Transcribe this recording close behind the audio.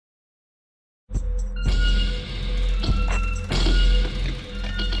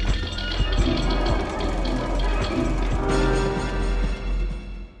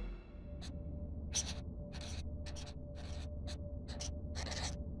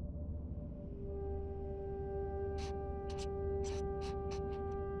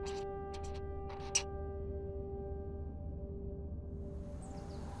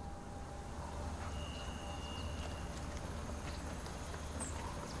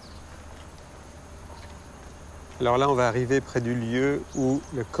Alors là, on va arriver près du lieu où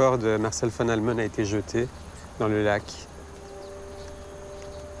le corps de Marcel von Allmen a été jeté dans le lac.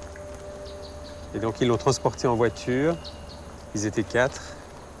 Et donc, ils l'ont transporté en voiture. Ils étaient 4.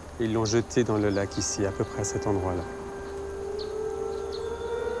 Et ils l'ont jeté dans le lac ici, à peu près à cet endroit-là.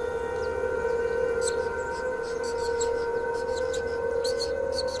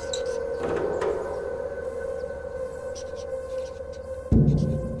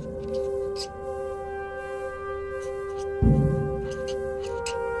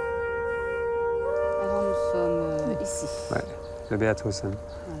 Le Beathausen.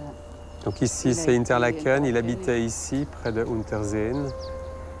 Voilà. Donc ici, c'est Interlaken. Il habitait ici, près de Unterseen.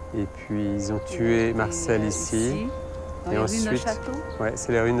 Et puis, ils ont tué Marcel ici. Dans les ruines d'un château. Ouais,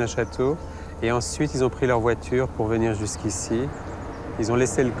 c'est les ruines d'un château. Et ensuite, ils ont pris leur voiture pour venir jusqu'ici. Ils ont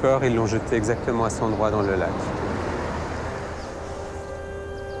laissé le corps et ils l'ont jeté exactement à cet endroit dans le lac.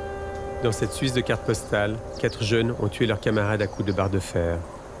 Dans cette Suisse de carte postale, 4 jeunes ont tué leurs camarades à coups de barre de fer.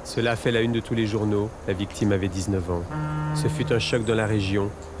 Cela a fait la une de tous les journaux. La victime avait 19 ans. Ce fut un choc dans la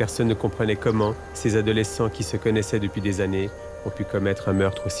région. Personne ne comprenait comment ces adolescents qui se connaissaient depuis des années ont pu commettre un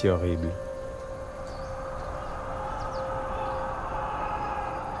meurtre aussi horrible.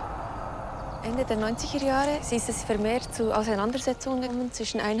 Ende der 90er Jahre ist es vermehrt zu Auseinandersetzungen gekommen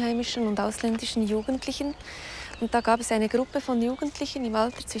zwischen einheimischen und ausländischen Jugendlichen. Und da gab es eine Gruppe von Jugendlichen im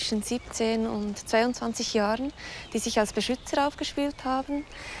Alter zwischen 17 und 22 Jahren, die sich als Beschützer aufgespielt haben,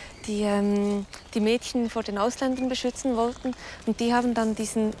 die die Mädchen vor den Ausländern beschützen wollten. Und die haben dann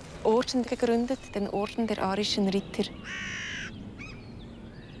diesen Orden gegründet, den Orden der arischen Ritter.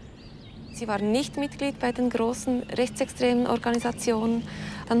 Sie waren nicht Mitglied bei den großen rechtsextremen Organisationen.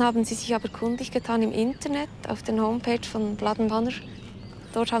 Dann haben sie sich aber kundig getan im Internet, auf der Homepage von Blood and Honor.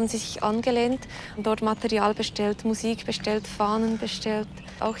 Dort haben sie sich angelehnt und dort Material bestellt, Musik bestellt, Fahnen bestellt,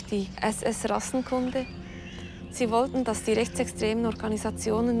 auch die SS-Rassenkunde. Sie wollten, dass die rechtsextremen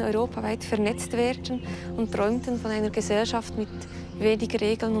Organisationen europaweit vernetzt werden und träumten von einer Gesellschaft mit weniger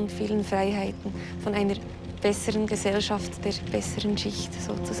Regeln und vielen Freiheiten, von einer besseren Gesellschaft der besseren Schicht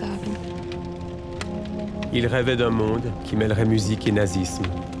sozusagen. Ils rêvaient d'un monde qui mêlerait musique et nazisme.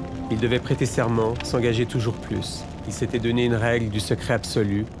 Ils devaient prêter serment, s'engager toujours plus. Ils s'étaient donné une règle du secret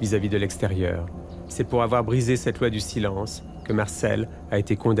absolu vis-à-vis de l'extérieur. C'est pour avoir brisé cette loi du silence que Marcel a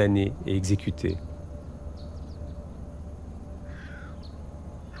été condamné et exécuté.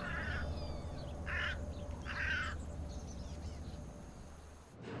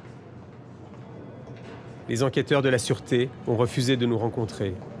 Les enquêteurs de la sûreté ont refusé de nous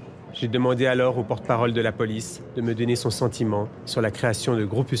rencontrer. J'ai demandé alors au porte-parole de la police de me donner son sentiment sur la création de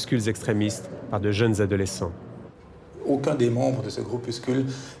groupuscules extrémistes par de jeunes adolescents. Aucun des membres de ce groupuscule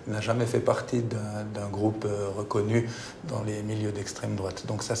n'a jamais fait partie d'un groupe reconnu dans les milieux d'extrême droite.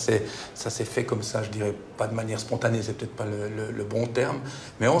 Donc ça s'est fait comme ça, je dirais pas de manière spontanée, c'est peut-être pas le bon terme,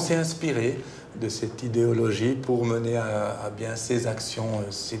 mais on s'est inspiré de cette idéologie pour mener à bien ces actions,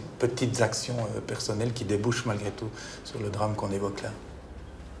 ces petites actions personnelles qui débouchent malgré tout sur le drame qu'on évoque là.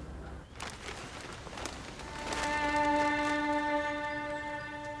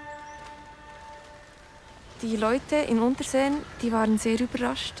 Die Leute in Unterseen, die waren sehr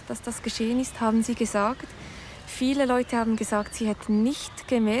überrascht, dass das geschehen ist, haben sie gesagt. Viele Leute haben gesagt, sie hätten nicht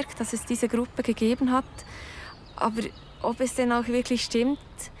gemerkt, dass es diese Gruppe gegeben hat. Aber ob es denn auch wirklich stimmt,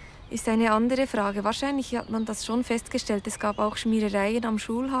 ist eine andere Frage. Wahrscheinlich hat man das schon festgestellt. Es gab auch Schmierereien am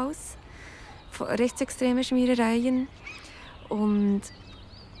Schulhaus, rechtsextreme Schmierereien. Und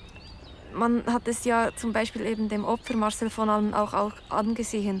man hat es ja zum Beispiel eben dem Opfer Marcel von Allmen auch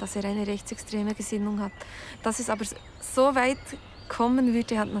angesehen, dass er eine rechtsextreme Gesinnung hat. Dass es aber so weit kommen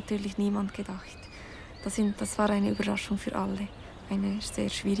würde, hat natürlich niemand gedacht. Das war eine Überraschung für alle, eine sehr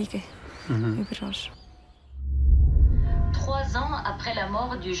schwierige Überraschung. 3 ans après la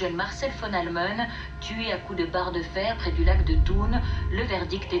mort du jeune Marcel von Allmen, tué à coups de barre de fer près du lac de Thun, le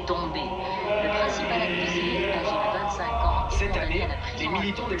verdict est tombé. Le principal accusé, âgé de 25 ans, cette année, les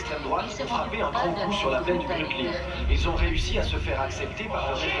militants d'extrême droite ont frappé un grand coup sur la plaine du rekindling. Ils ont réussi à se faire accepter par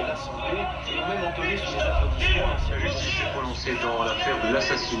le reste de l'Assemblée et ont même entonné sous les applaudissements. La justice s'est prononcée dans l'affaire de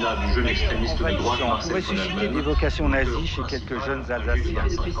l'assassinat du jeune extrémiste de droite Marcel von Allmen. Susciter des vocations nazies chez quelques jeunes Alsaciens.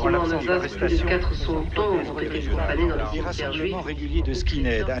 En l'absence d'arrestation, 400 ont été condamnés dans les cimetières juifs. Régulier de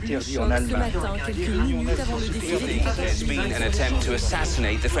Skinhead interdit en Allemagne. An attempt to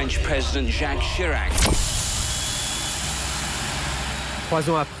assassinate the French president Jacques Chirac. 3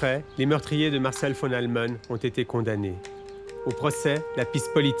 ans après, les meurtriers de Marcel von Allmen ont été condamnés. Au procès, la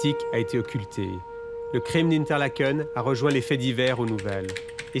piste politique a été occultée. Le crime d'Interlaken a rejoint les faits divers aux nouvelles.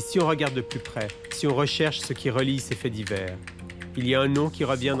 Et si on regarde de plus près, si on recherche ce qui relie ces faits divers, il y a un nom qui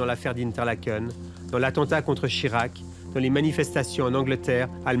revient dans l'affaire d'Interlaken, dans l'attentat contre Chirac, dans les manifestations en Angleterre,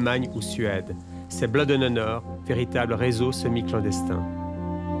 Allemagne ou Suède. C'est Blood and Honor, véritable réseau semi-clandestin.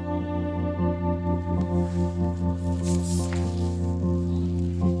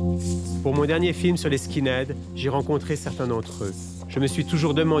 Pour mon dernier film sur les skinheads, j'ai rencontré certains d'entre eux. Je me suis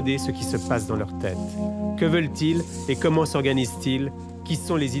toujours demandé ce qui se passe dans leur tête. Que veulent-ils et comment s'organisent-ils? Qui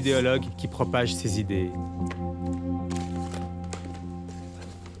sont les idéologues qui propagent ces idées?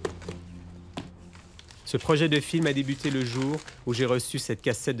 Ce projet de film a débuté le jour où j'ai reçu cette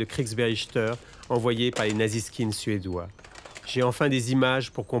cassette de Krigsberichter envoyée par les naziskins suédois. J'ai enfin des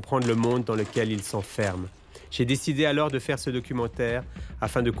images pour comprendre le monde dans lequel ils s'enferment. J'ai décidé alors de faire ce documentaire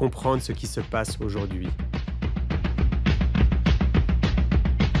afin de comprendre ce qui se passe aujourd'hui.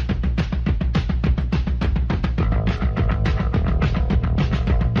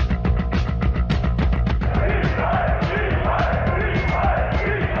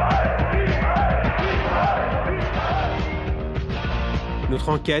 Notre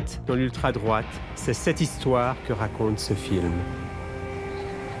enquête dans l'ultra-droite, c'est cette histoire que raconte ce film.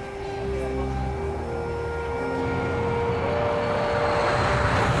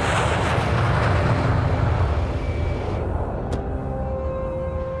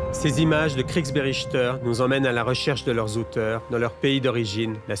 Ces images de Krigsberichter nous emmènent à la recherche de leurs auteurs dans leur pays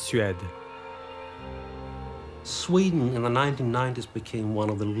d'origine, la Suède. Sweden in the 1990s became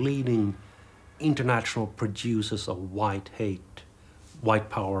one of the leading international producers of white hate, white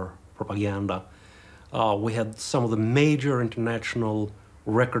power propaganda. We had some of the major international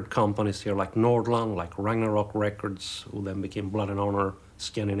record companies here, like Nordland, like Ragnarok Records, who then became Blood and Honor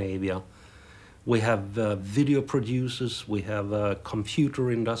Scandinavia. We have video producers, we have a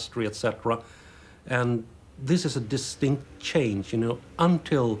computer industry, etc. And this is a distinct change, you know.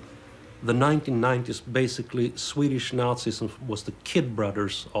 Until the 1990s, basically, Swedish Nazism was the kid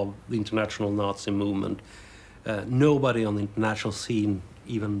brothers of the international Nazi movement. Nobody on the international scene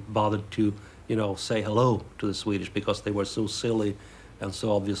even bothered to, you know, say hello to the Swedish because they were so silly and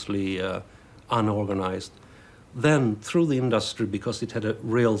so obviously unorganized. Then, through the industry, because it had a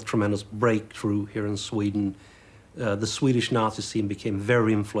real tremendous breakthrough here in Sweden, the Swedish Nazi scene became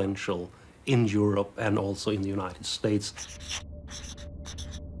very influential in Europe and also in the United States.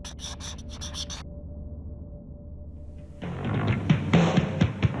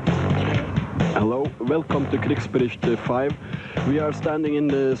 Hello, welcome to Krigsbericht 5. We are standing in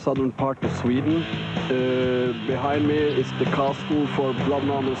the southern part of Sweden. Behind me is the castle for Blood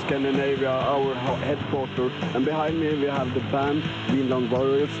and Honor Scandinavia, our headquarters. And behind me we have the band Vinland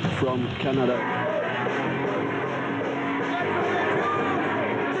Warriors from Canada.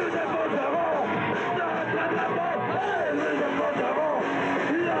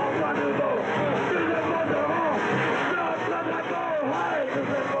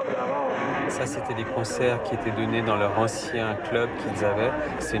 Ça, c'était des concerts qui étaient donnés dans leur ancien club qu'ils avaient.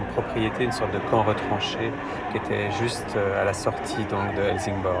 C'est une propriété, une sorte de camp retranché qui était juste à la sortie donc, de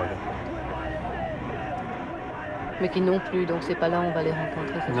Helsingborg. Mais qui n'ont plus, donc c'est pas là où on va les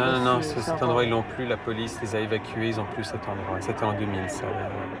rencontrer. Non, cet endroit, ils l'ont plus. La police les a évacués, ils n'ont plus cet endroit. C'était en 2000, ça.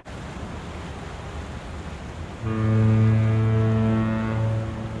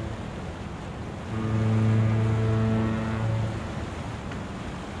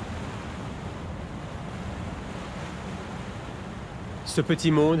 Ce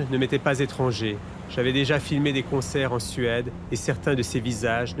petit monde ne m'était pas étranger. J'avais déjà filmé des concerts en Suède et certains de ces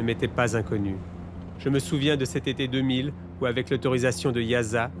visages ne m'étaient pas inconnus. Je me souviens de cet été 2000 où, avec l'autorisation de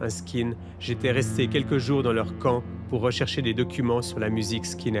Yasa, un skin, j'étais resté quelques jours dans leur camp pour rechercher des documents sur la musique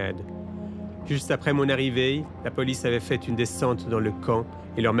skinhead. Juste après mon arrivée, la police avait fait une descente dans le camp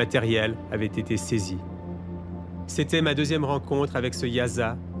et leur matériel avait été saisi. C'était ma deuxième rencontre avec ce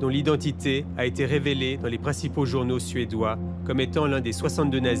Yasa, dont l'identité a été révélée dans les principaux journaux suédois comme étant l'un des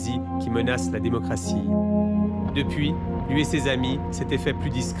 62 nazis qui menacent la démocratie. Depuis, lui et ses amis s'étaient fait plus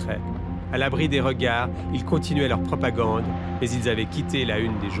discrets. À l'abri des regards, ils continuaient leur propagande, mais ils avaient quitté la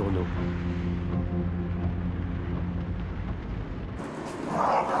une des journaux.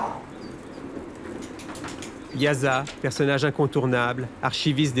 Yasa, personnage incontournable,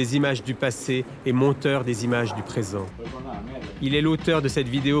 archiviste des images du passé et monteur des images du présent. Il est l'auteur de cette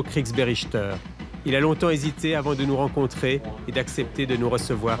vidéo Krigsberichter. Il a longtemps hésité avant de nous rencontrer et d'accepter de nous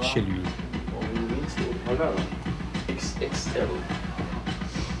recevoir chez lui.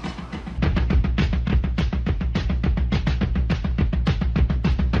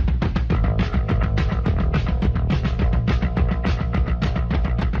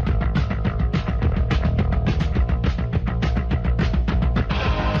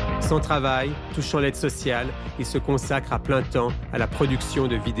 Sans travail, touchant l'aide sociale, il se consacre à plein temps à la production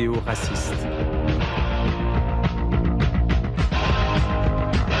de vidéos racistes.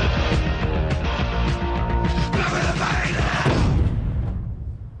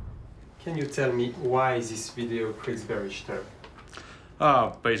 tell me why this video Kriegsberichte?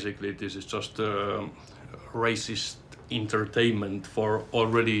 Basically, this is just racist entertainment for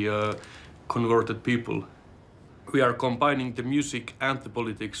already converted people. We are combining the music and the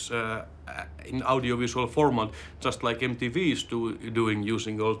politics in audiovisual format, just like MTV is doing,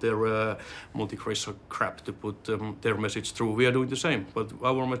 using all their multi-racial crap to put their message through. We are doing the same, but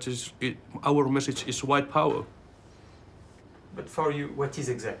our message is white power. But for you, what is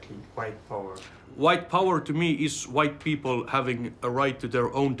exactly white power? White power to me is white people having a right to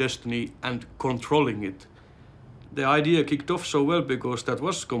their own destiny and controlling it. The idea kicked off so well because that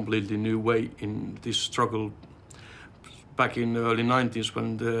was a completely new way in this struggle back in the early 90s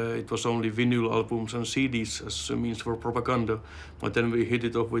when it was only vinyl albums and CDs as a means for propaganda. But then we hit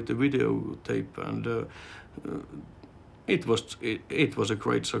it off with the videotape, and it was a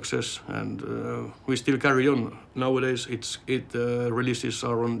great success, and we still carry on. Nowadays releases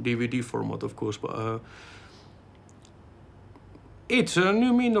are on DVD format, of course, but it's a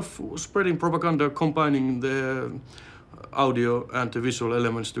new mean of spreading propaganda, combining the audio and the visual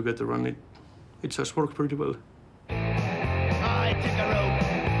elements together, and it has worked pretty well.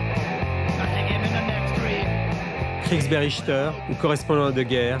 Kriegsberichte, ou correspondant de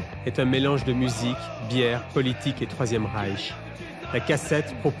guerre, est un mélange de musique, bière, politique et Troisième Reich. La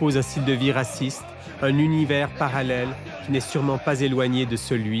cassette propose un style de vie raciste, un univers parallèle qui n'est sûrement pas éloigné de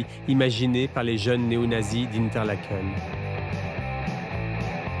celui imaginé par les jeunes néo-nazis d'Interlaken.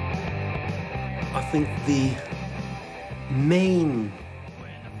 I think the main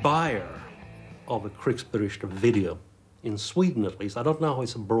buyer of a Kriegsberichte video, in Sweden at least, I don't know how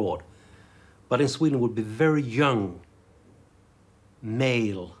it's abroad, but in Sweden would be very young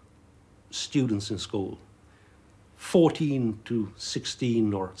male students in school, 14 to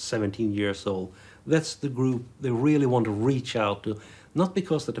 16 or 17 years old. That's the group they really want to reach out to, not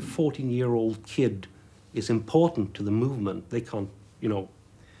because that a 14-year-old kid is important to the movement, they can't,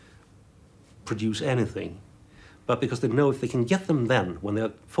 produce anything, but because they know if they can get them then, when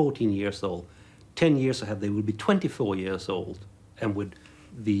they're 14 years old, 10 years ahead they will be 24 years old, and with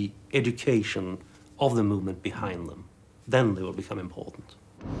the education of the movement behind them, then they will become important.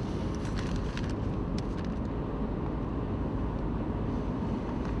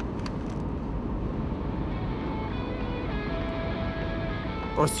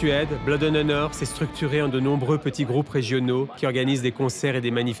 En Suède, Blood and Honor s'est structuré en de nombreux petits groupes régionaux qui organisent des concerts et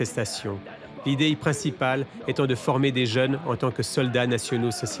des manifestations. L'idée principale étant de former des jeunes en tant que soldats nationaux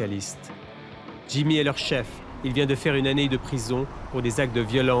socialistes. Jimmy est leur chef. Il vient de faire une année de prison pour des actes de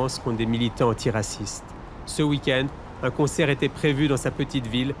violence contre des militants antiracistes. Ce week-end, un concert était prévu dans sa petite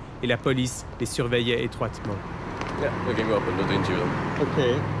ville et la police les surveillait étroitement. Yeah, we can go up and look into them.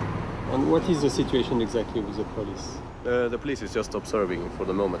 Okay. And what is the situation exactly with the police? The police is just observing for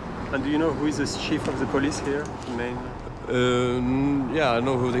the moment. And do you know who is the chief of the police here? Yeah, I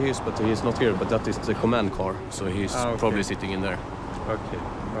know who he is, but he's not here. But that is the command car, so he's probably sitting in there. Okay.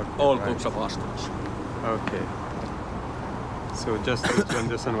 All cooks are past. Okay. So just to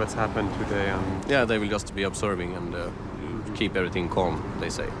understand what's happened today. Yeah, they will just be observing and keep everything calm, they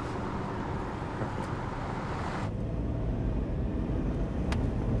say.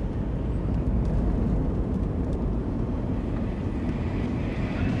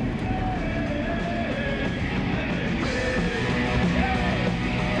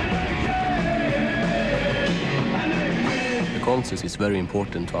 Concerts is very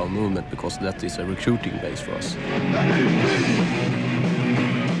important to our movement because that is a recruiting base for us.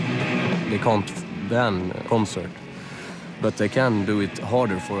 They can't ban a concert, but they can do it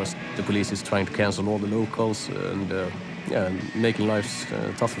harder for us. The police is trying to cancel all the locals and making lives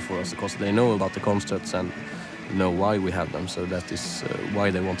tougher for us because they know about the concerts and know why we have them, so that is why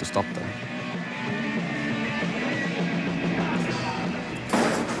they want to stop them.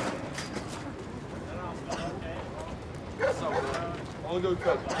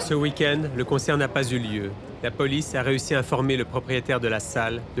 Ce week-end, le concert n'a pas eu lieu. La police a réussi à informer le propriétaire de la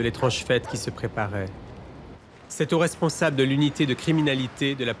salle de l'étrange fête qui se préparait. C'est au responsable de l'unité de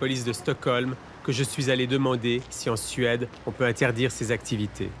criminalité de la police de Stockholm que je suis allé demander si en Suède on peut interdire ces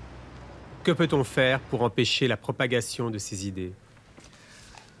activités. Que peut-on faire pour empêcher la propagation de ces idées?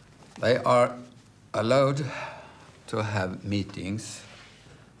 They are allowed to have meetings.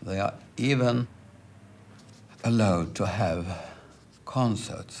 They are even allowed to have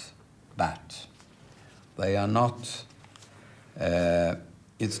concerts, but they are not,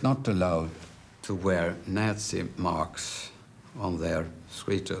 it's not allowed to wear Nazi marks on their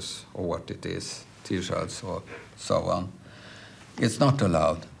sweaters or what it is, T-shirts or so on. It's not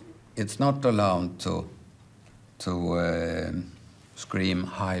allowed. It's not allowed to scream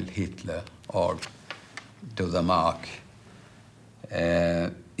Heil Hitler or do the mark.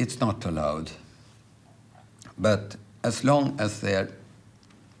 It's not allowed. But as long as their,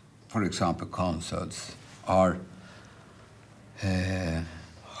 for example, concerts are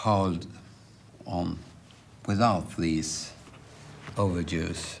held on without these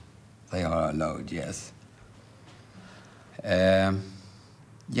overdues, they are allowed, yes.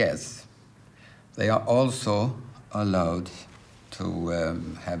 Yes, they are also allowed to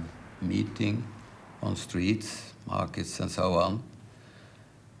have meeting on streets, markets, and so on,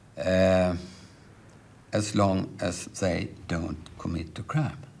 as long as they don't commit a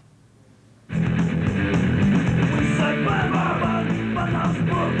crime.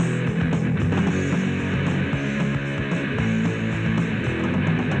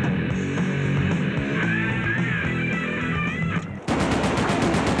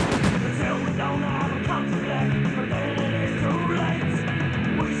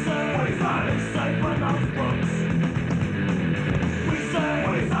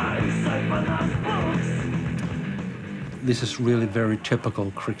 This is really very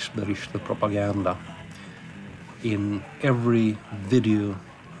typical Kriegsberichte propaganda. In every video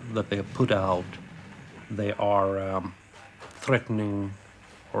that they have put out, they are threatening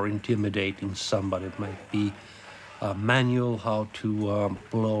or intimidating somebody. It might be a manual how to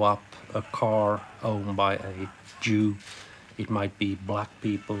blow up a car owned by a Jew. It might be black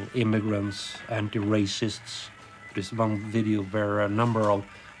people, immigrants, anti-racists. There's one video where a number of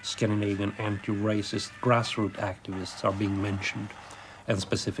Scandinavian anti-racist grassroots activists are being mentioned and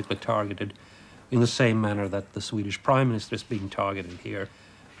specifically targeted in the same manner that the Swedish Prime Minister is being targeted here.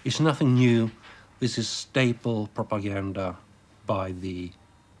 It's nothing new. This is staple propaganda by the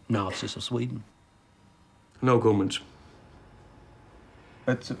Nazis of Sweden. No comments.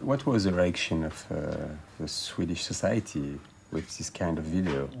 But what was the reaction of the Swedish society with this kind of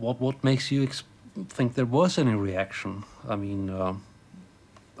video? What makes you think there was any reaction? I mean,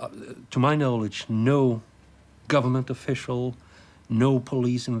 to my knowledge, no government official, no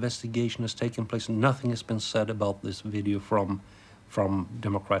police investigation has taken place. Nothing has been said about this video from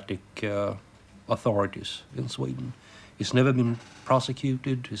democratic authorities in Sweden. It's never been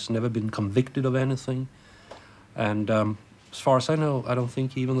prosecuted. It's never been convicted of anything. And as far as I know, I don't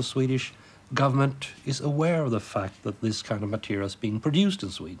think even the Swedish government is aware of the fact that this kind of material is being produced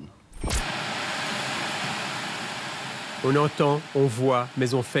in Sweden. On entend, on voit,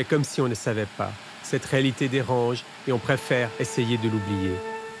 mais on fait comme si on ne savait pas. Cette réalité dérange et on préfère essayer de l'oublier.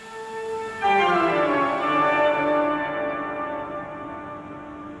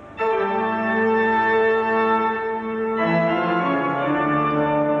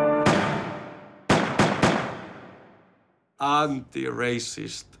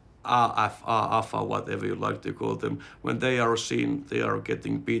 Anti-racist, AFA, whatever you like to call them, when they are seen, they are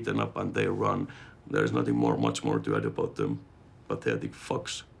getting beaten up and they run. There is nothing much more to add about them. Pathetic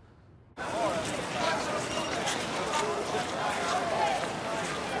fucks.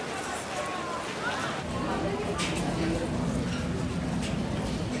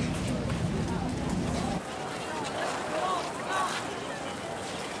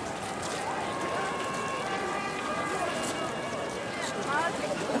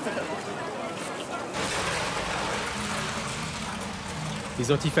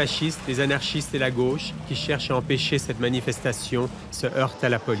 Les antifascistes, les anarchistes et la gauche, qui cherchent à empêcher cette manifestation, se heurtent à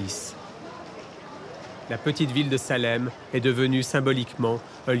la police. La petite ville de Salem est devenue symboliquement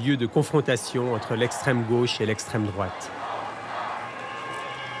un lieu de confrontation entre l'extrême gauche et l'extrême droite.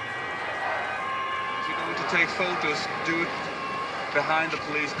 If you're going to take photos, do it behind the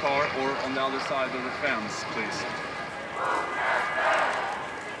police car or on the other side of the fence, please.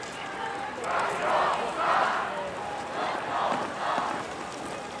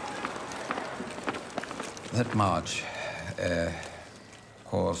 That march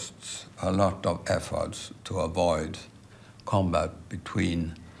caused a lot of efforts to avoid combat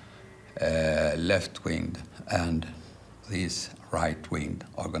between left-winged and these right-winged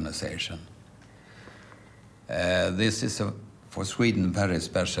organizations. This is, for Sweden, very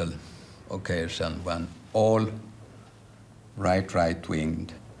special occasion when all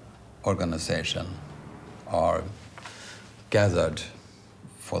right-winged organizations are gathered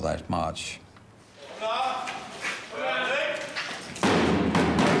for that march.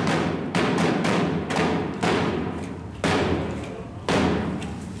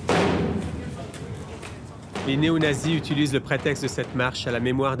 Les néo-nazis utilisent le prétexte de cette marche à la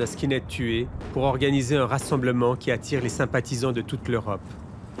mémoire d'un skinhead tué pour organiser un rassemblement qui attire les sympathisants de toute l'Europe.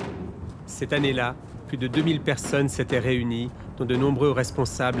 Cette année-là, plus de 2000 personnes s'étaient réunies, dont de nombreux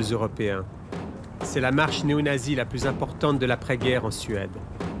responsables européens. C'est la marche néo-nazie la plus importante de l'après-guerre en Suède.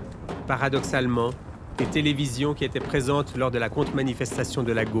 Paradoxalement, les télévisions qui étaient présentes lors de la contre-manifestation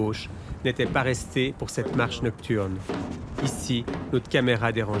de la gauche n'étaient pas restées pour cette marche nocturne. Ici, notre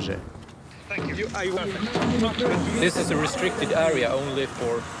caméra dérangeait. This is a restricted area only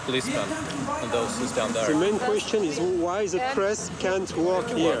for policemen and those who stand there. The main question is why the press can't work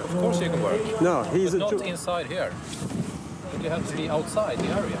here. Of course you can work. No, he's not inside here. You have to be outside the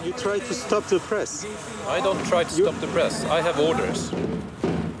area. You try to stop the press. I don't try to stop the press. I have orders.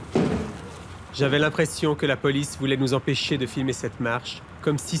 J'avais l'impression que la police voulait nous empêcher de filmer cette marche,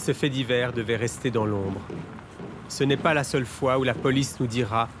 comme si ce fait divers devait rester dans l'ombre. Ce n'est pas la seule fois où la police nous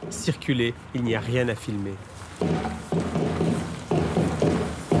dira « Circulez, il n'y a rien à filmer ».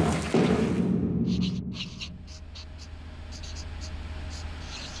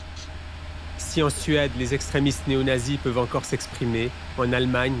 Si en Suède, les extrémistes néo-nazis peuvent encore s'exprimer, en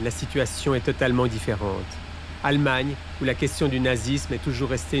Allemagne, la situation est totalement différente. Allemagne, où la question du nazisme est toujours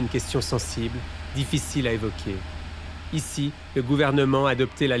restée une question sensible, difficile à évoquer. Ici, le gouvernement a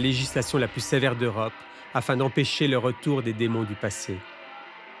adopté la législation la plus sévère d'Europe afin d'empêcher le retour des démons du passé.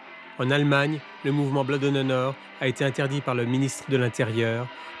 En Allemagne, le mouvement Blood and Honor a été interdit par le ministre de l'Intérieur,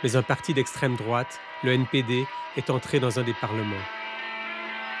 mais un parti d'extrême droite, le NPD, est entré dans un des parlements.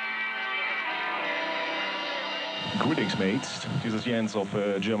 Greetings, mates. This is Jens of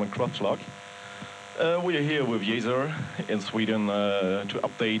German Kraftschlag. We are here with Schweizer in Sweden to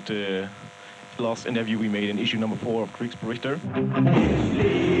update the last interview we made in issue number 4 of Kriegsberichte.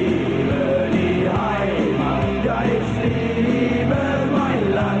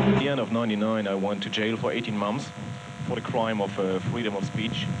 At the end of '99, I went to jail for 18 months for the crime of freedom of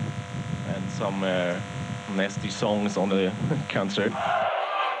speech and some nasty songs on the concert.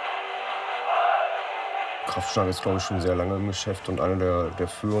 Kraftschlag ist, glaube ich, schon sehr lange im Geschäft und eine der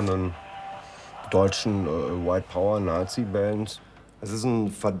führenden deutschen White Power Nazi-Bands. Es ist ein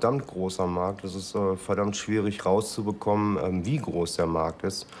verdammt großer Markt. Es ist verdammt schwierig rauszubekommen, wie groß der Markt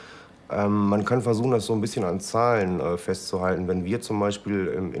ist. Man kann versuchen, das so ein bisschen an Zahlen festzuhalten. Wenn wir zum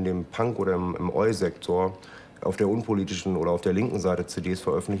Beispiel in dem Punk- oder im Oi-Sektor auf der unpolitischen oder auf der linken Seite CDs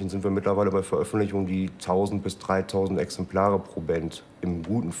veröffentlichen, sind wir mittlerweile bei Veröffentlichungen, die 1000 bis 3000 Exemplare pro Band im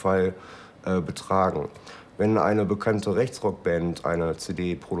guten Fall betragen. Wenn eine bekannte Rechtsrockband eine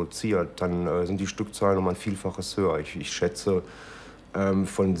CD produziert, dann sind die Stückzahlen um ein Vielfaches höher. Ich schätze,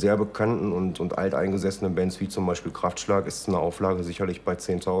 von sehr bekannten und alteingesessenen Bands wie zum Beispiel Kraftschlag ist eine Auflage sicherlich bei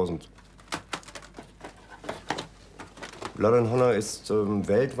 10.000. Blood and Honor ist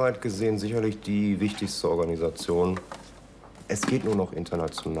weltweit gesehen sicherlich die wichtigste Organisation. Es geht nur noch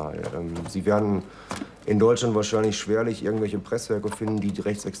international. Sie werden in Deutschland wahrscheinlich schwerlich irgendwelche Presswerke finden, die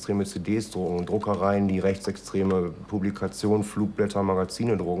rechtsextreme CDs drucken, Druckereien, die rechtsextreme Publikationen, Flugblätter,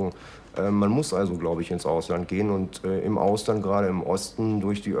 Magazine drucken. Man muss also, glaube ich, ins Ausland gehen. Und im Ausland, gerade im Osten,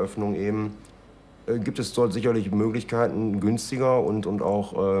 durch die Öffnung eben, gibt es dort sicherlich Möglichkeiten, günstiger und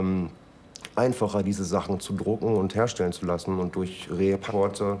auch einfacher diese Sachen zu drucken und herstellen zu lassen. Und durch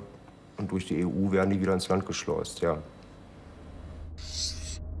Reexporte und durch die EU werden die wieder ins Land geschleust, ja.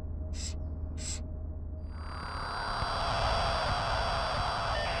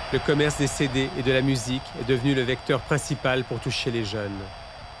 Le commerce des CD et de la musique est devenu le vecteur principal pour toucher les jeunes.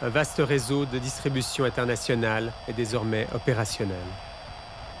 Un vaste réseau de distribution internationale est désormais opérationnel.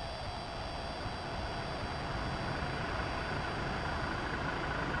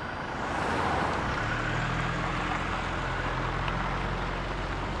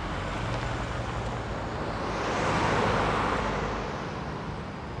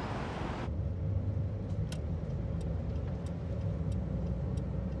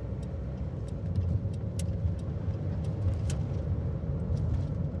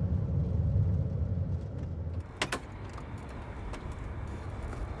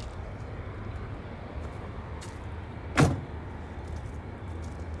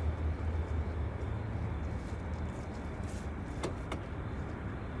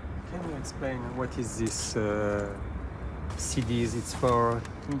 Explain what is this CDs? It's for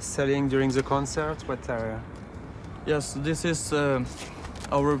selling during the concert. What are? Yes, this is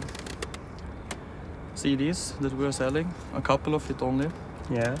our CDs that we are selling. A couple of it only.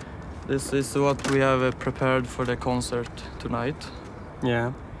 Yeah. This is what we have prepared for the concert tonight.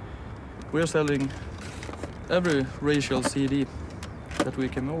 Yeah. We are selling every racial CD that we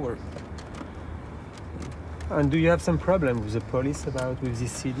came over. And do you have some problem with the police with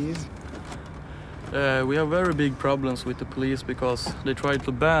these CDs? We have very big problems with the police because they try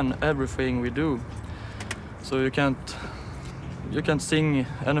to ban everything we do. So you can't sing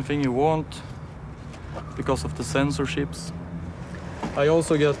anything you want because of the censorships. I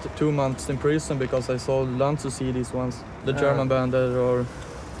also got 2 months in prison because I sold Lanzo CDs once. The German band that are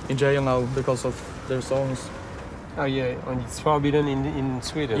in jail now because of their songs. Oh yeah, and it's forbidden in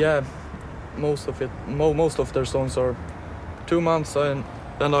Sweden? Yeah, most of it. Most of their songs are 2 months, and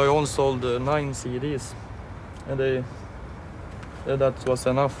I only sold 9 CDs, and that was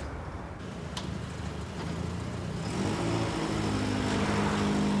enough.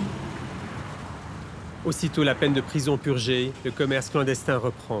 Aussitôt la peine de prison purgée, le commerce clandestin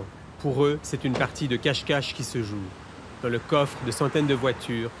reprend. Pour eux, c'est une partie de cache-cache qui se joue. Dans le coffre de centaines de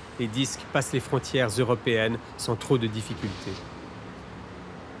voitures, les disques passent les frontières européennes sans trop de difficultés.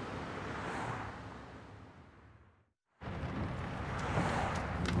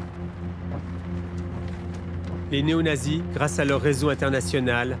 Les néo-nazis, grâce à leur réseau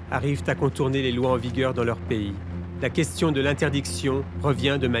international, arrivent à contourner les lois en vigueur dans leur pays. La question de l'interdiction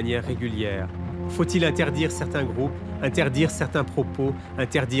revient de manière régulière. Faut-il interdire certains groupes, interdire certains propos,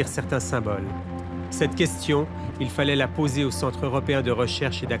 interdire certains symboles? Cette question, il fallait la poser au Centre européen de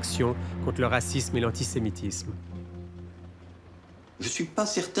recherche et d'action contre le racisme et l'antisémitisme. Je ne suis pas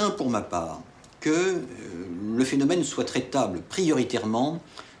certain, pour ma part, que le phénomène soit traitable prioritairement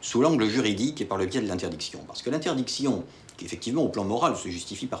sous l'angle juridique et par le biais de l'interdiction. Parce que l'interdiction, qui effectivement au plan moral se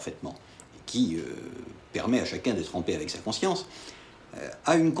justifie parfaitement, et qui permet à chacun d'être en paix avec sa conscience,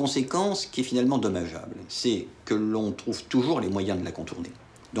 a une conséquence qui est finalement dommageable. C'est que l'on trouve toujours les moyens de la contourner.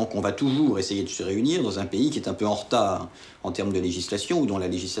 Donc on va toujours essayer de se réunir dans un pays qui est un peu en retard en termes de législation ou dont la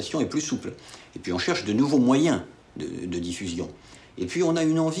législation est plus souple. Et puis on cherche de nouveaux moyens de diffusion. Et puis on a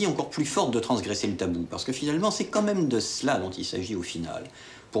une envie encore plus forte de transgresser le tabou, parce que finalement c'est quand même de cela dont il s'agit au final.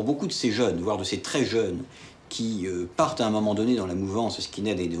 Pour beaucoup de ces jeunes, voire de ces très jeunes, qui partent à un moment donné dans la mouvance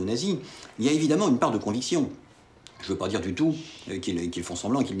skinhead et néo-nazi, il y a évidemment une part de conviction. Je ne veux pas dire du tout qu'ils font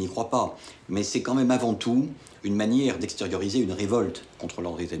semblant, qu'ils n'y croient pas, mais c'est quand même avant tout une manière d'extérioriser une révolte contre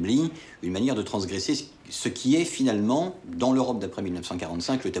l'ordre établi, une manière de transgresser ce qui est finalement, dans l'Europe d'après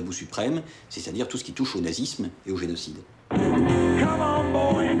 1945, le tabou suprême, c'est-à-dire tout ce qui touche au nazisme et au génocide. Come on,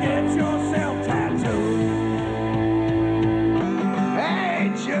 boy, and get yourself tattooed.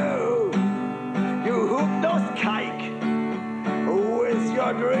 Hey, Joe, you hooked us cake with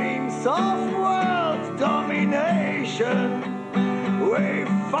your dreams of world domination. We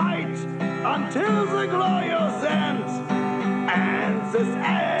fight until the glorious end, and this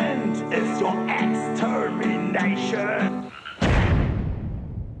end is your extermination.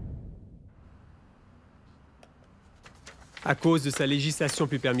 À cause de sa législation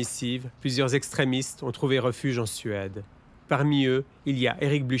plus permissive, plusieurs extrémistes ont trouvé refuge en Suède. Parmi eux, il y a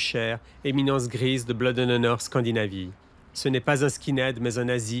Erik Blücher, éminence grise de Blood and Honor Scandinavie. Ce n'est pas un skinhead, mais un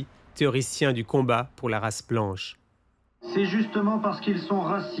nazi, théoricien du combat pour la race blanche. C'est justement parce qu'ils sont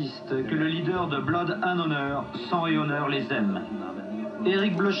racistes que le leader de Blood and Honor, Sang et Honneur, les aime.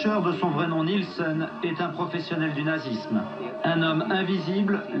 Erik Blücher, de son vrai nom Nielsen, est un professionnel du nazisme. Un homme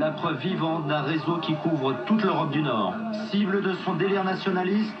invisible, la preuve vivante d'un réseau qui couvre toute l'Europe du Nord. Cible de son délire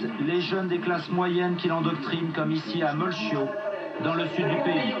nationaliste, les jeunes des classes moyennes qu'il endoctrine, comme ici à Molsjö, dans le sud du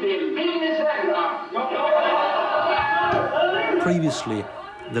pays. Previously,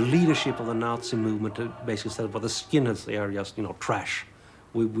 the leadership of the Nazi movement basically said, well, the skinheads, they are just, trash.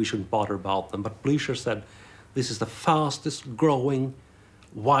 We shouldn't bother about them. But Blücher said, this is the fastest growing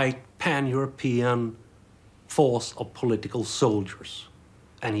white pan-European force of political soldiers.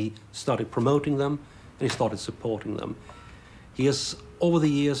 And he started promoting them, and he started supporting them. He has, over the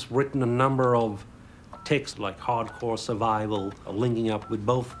years, written a number of texts like Hardcore Survival, linking up with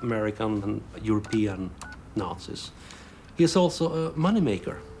both American and European Nazis. He is also a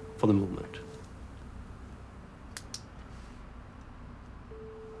moneymaker for the movement.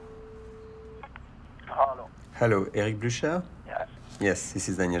 Hello, Erik Blücher? Yes. Yes, this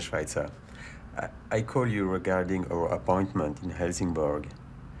is Daniel Schweizer. I call you regarding our appointment in Helsingborg.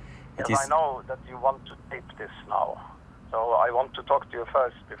 Yes, I know that you want to tape this now. So I want to talk to you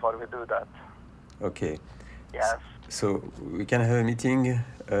first before we do that. Okay. Yes. So we can have a meeting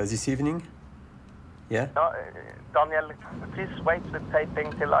this evening? Yeah? No, Daniel, please wait with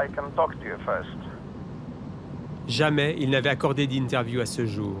taping till I can talk to you first. Jamais il n'avait accordé d'interview à ce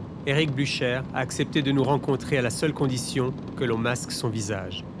jour. Erik Blücher a accepté de nous rencontrer à la seule condition que l'on masque son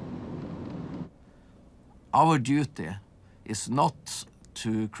visage. Our duty is not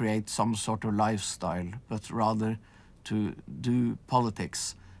to create some sort of lifestyle, but rather to do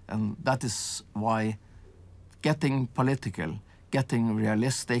politics. And that is why getting political, getting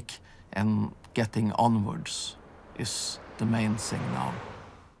realistic, and getting onwards is the main thing now.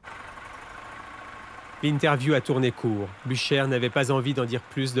 L'interview a tourné court. Blücher n'avait pas envie d'en dire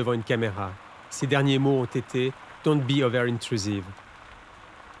plus devant une caméra. Ses derniers mots ont été « Don't be over-intrusive ».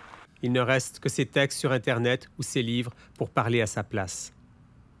 Il ne reste que ses textes sur Internet ou ses livres pour parler à sa place.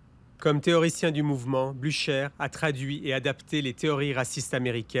 Comme théoricien du mouvement, Blücher a traduit et adapté les théories racistes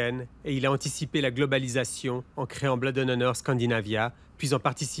américaines et il a anticipé la globalisation en créant Blood and Honor Scandinavia, puis en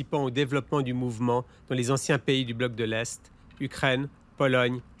participant au développement du mouvement dans les anciens pays du bloc de l'Est, Ukraine,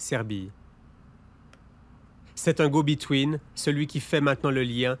 Pologne, Serbie. C'est un go-between, celui qui fait maintenant le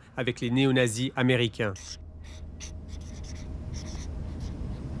lien avec les néo-nazis américains.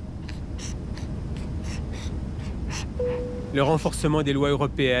 Le renforcement des lois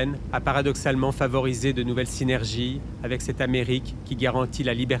européennes a paradoxalement favorisé de nouvelles synergies avec cette Amérique qui garantit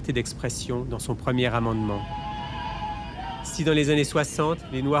la liberté d'expression dans son premier amendement. Si dans les années 60,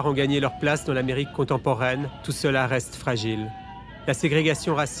 les Noirs ont gagné leur place dans l'Amérique contemporaine, tout cela reste fragile. La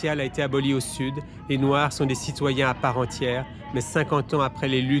ségrégation raciale a été abolie au Sud, les Noirs sont des citoyens à part entière, mais 50 ans après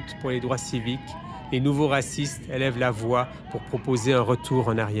les luttes pour les droits civiques, les nouveaux racistes élèvent la voix pour proposer un retour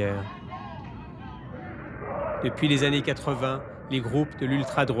en arrière. Depuis les années 80, les groupes de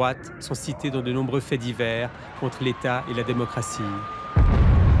l'ultra-droite sont cités dans de nombreux faits divers contre l'État et la démocratie.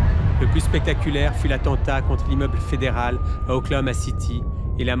 Le plus spectaculaire fut l'attentat contre l'immeuble fédéral à Oklahoma City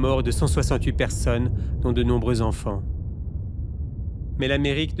et la mort de 168 personnes, dont de nombreux enfants. Mais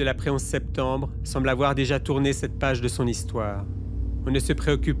l'Amérique de l'après-11 septembre semble avoir déjà tourné cette page de son histoire. On ne se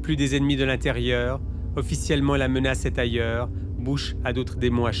préoccupe plus des ennemis de l'intérieur. Officiellement, la menace est ailleurs. Bush a d'autres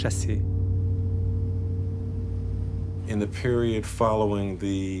démons à chasser. In the period following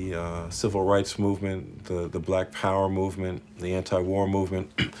the civil rights movement, the Black Power movement, the anti-war movement,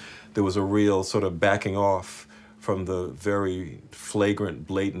 there was a real sort of backing off from the very flagrant,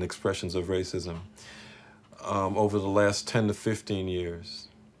 blatant expressions of racism. Over the last 10 to 15 years,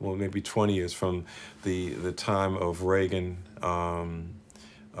 well, maybe 20 years, from the time of Reagan,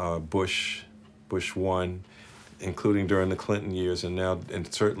 Bush 1, including during the Clinton years, and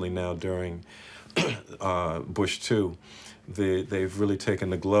certainly now during Bush 2, they've really taken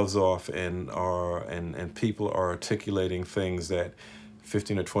the gloves off and people are articulating things that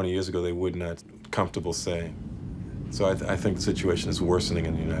 15 or 20 years ago they would not comfortable saying. So I think the situation is worsening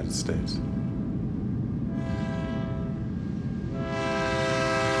in the United States.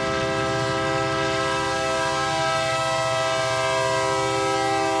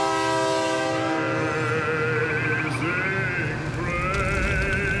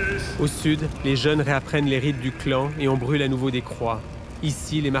 Au sud, les jeunes réapprennent les rites du clan et on brûle à nouveau des croix.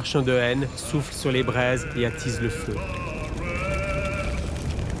 Ici, les marchands de haine soufflent sur les braises et attisent le feu.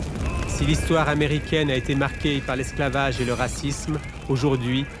 Si l'histoire américaine a été marquée par l'esclavage et le racisme,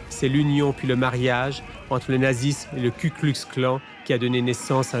 aujourd'hui, c'est l'union puis le mariage entre le nazisme et le Ku Klux Klan qui a donné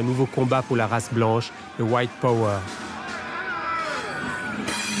naissance à un nouveau combat pour la race blanche, le White Power.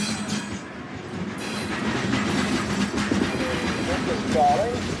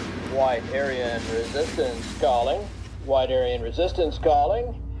 White Aryan resistance calling. White Aryan resistance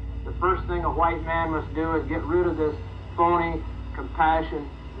calling. The first thing a white man must do is get rid of this phony compassion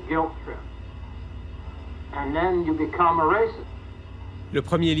guilt trip. And then you become a racist. Le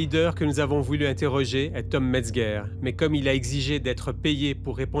premier leader que nous avons voulu interroger est Tom Metzger, mais comme il a exigé d'être payé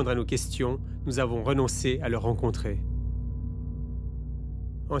pour répondre à nos questions, nous avons renoncé à le rencontrer.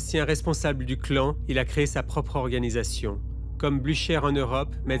 Ancien responsable du clan, il a créé sa propre organisation. Comme Blücher en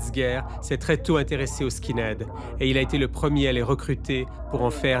Europe, Metzger s'est très tôt intéressé aux skinheads et il a été le premier à les recruter pour en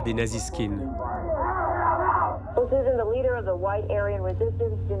faire des nazi-skins. Susan, the leader of the White Aryan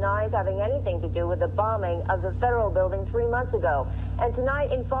Resistance, denies having anything to do with the bombing of the federal building 3 months ago. And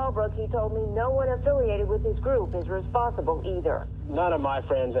tonight in Fallbrook, he told me no one affiliated with his group is responsible either. None of my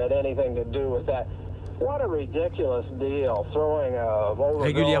friends had anything to do with that. What a ridiculous deal, throwing a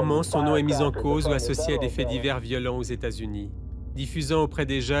Régulièrement, son nom est mis en cause ou associé à des faits divers violents aux États-Unis. Diffusant auprès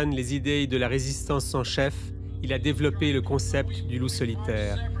des jeunes les idées de la résistance sans chef, il a développé le concept du loup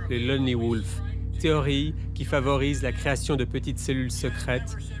solitaire, le Lonely Wolf, théorie qui favorise la création de petites cellules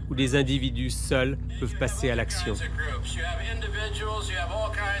secrètes où des individus seuls peuvent passer à l'action.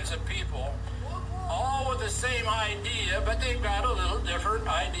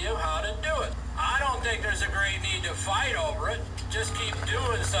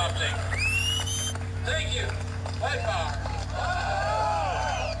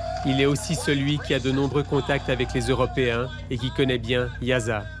 Il est aussi celui qui a de nombreux contacts avec les Européens et qui connaît bien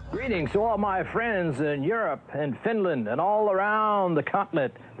Yaza. Greetings to all my friends in Europe and Finland and all around the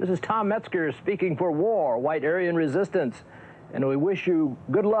continent. This is Tom Metzger speaking for WAR, White Aryan Resistance. And we wish you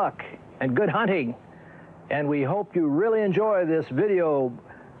good luck and good hunting. And we hope you really enjoy this video,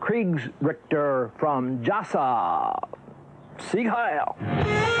 Kriegsrichter from Jassa. Sieg Heil!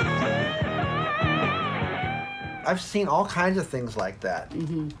 I've seen all kinds of things like that.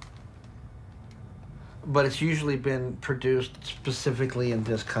 but it's usually been produced specifically in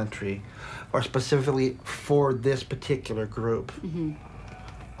this country or specifically for this particular group.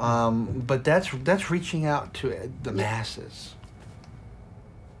 But that's reaching out to the masses.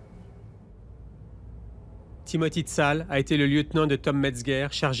 Timothy Tzal a été le lieutenant de Tom Metzger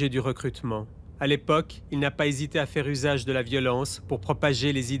chargé du recrutement. À l'époque, il n'a pas hésité à faire usage de la violence pour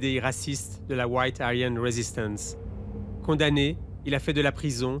propager les idées racistes de la White Aryan Resistance. Condamné, il a fait de la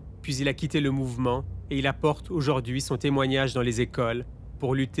prison, puis il a quitté le mouvement et il apporte aujourd'hui son témoignage dans les écoles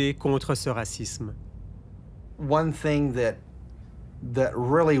pour lutter contre ce racisme. One thing that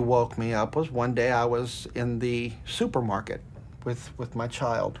really woke me up was one day I was in the supermarket with my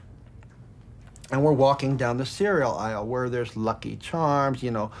child. And we're walking down the cereal aisle where there's Lucky Charms, you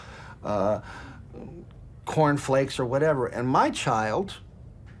know, cornflakes or whatever. And my child,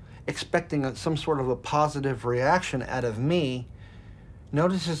 expecting some sort of a positive reaction out of me,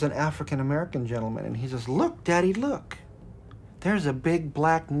 notices an African-American gentleman and he says, "Look, Daddy, look. There's a big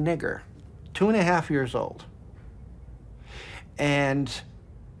black nigger, 2.5 years old." And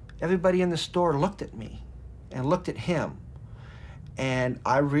everybody in the store looked at me and looked at him. And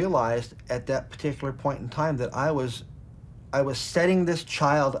I realized at that particular point in time that I was setting this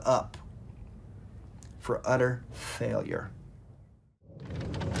child up for utter failure.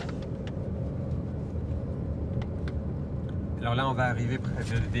 Alors là, on va arriver près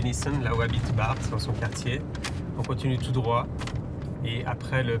de Denison, là où habite Bart, dans son quartier. On continue tout droit et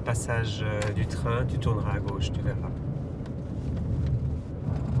après le passage du train, tu tourneras à gauche, tu verras.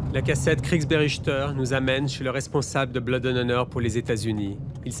 La cassette Kriegsberichter nous amène chez le responsable de Blood and Honor pour les États-Unis.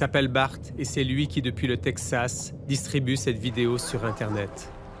 Il s'appelle Bart et c'est lui qui, depuis le Texas, distribue cette vidéo sur Internet.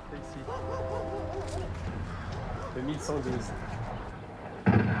 Le 1112.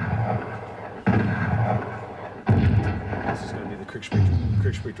 This is going to be the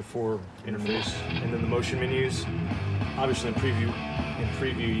Kriegsberichter 4 interface, and then the motion menus. Obviously, in preview,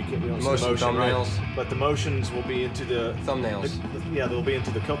 you can't see motion, thumbnails, right? But the motions will be into the thumbnails. Yeah, they'll be into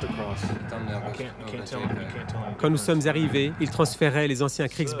the Celtic cross. You can't tell. Quand nous sommes arrivés, il transférait les anciens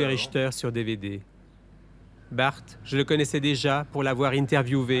Kriegsberichter sur DVD. Bart, je le connaissais déjà pour l'avoir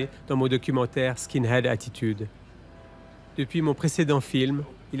interviewé dans mon documentaire Skinhead Attitude. Depuis mon précédent film,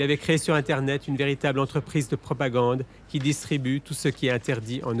 il avait créé sur Internet une véritable entreprise de propagande qui distribue tout ce qui est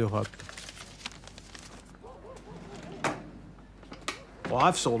interdit en Europe. Well,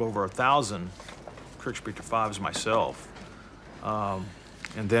 I've sold over 1,000 Kriegsberichter 5s myself,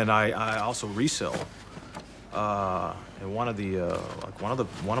 and then I also resell. And one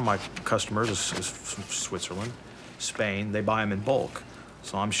of my customers is from Switzerland, Spain. They buy them in bulk,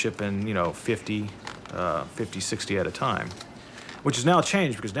 so I'm shipping 50, 60 at a time, which has now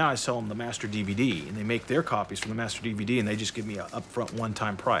changed because now I sell them the master DVD, and they make their copies from the master DVD, and they just give me an upfront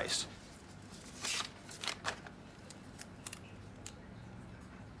one-time price.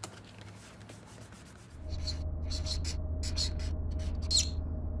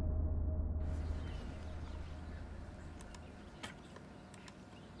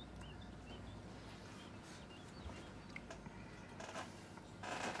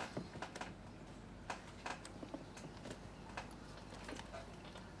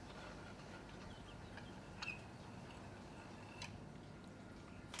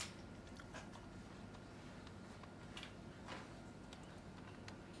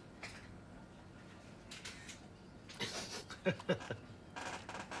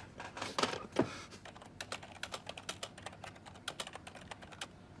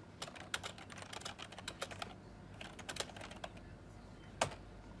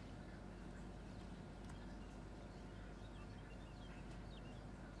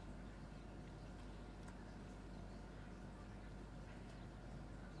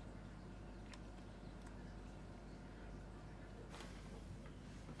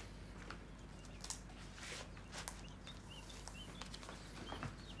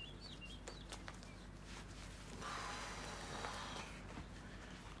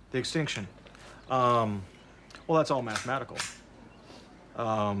 The extinction. Well, that's all mathematical.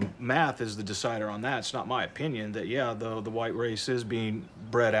 Math is the decider on that. It's not my opinion that, yeah, the white race is being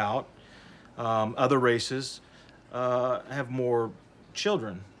bred out. Other races have more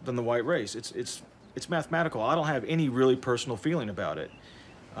children than the white race. It's mathematical. I don't have any really personal feeling about it.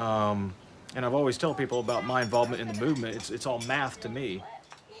 And I've always told people about my involvement in the movement. It's all math to me.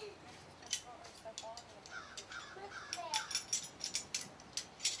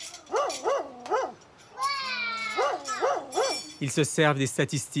 Ils se servent des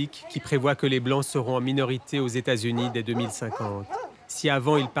statistiques qui prévoient que les Blancs seront en minorité aux États-Unis dès 2050. Si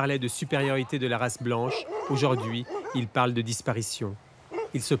avant ils parlaient de supériorité de la race blanche, aujourd'hui ils parlent de disparition.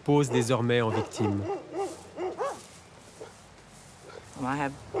 Ils se posent désormais en victimes. I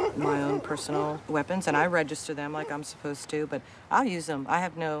have my own personal weapons, and I register them like I'm supposed to, but I'll use them. I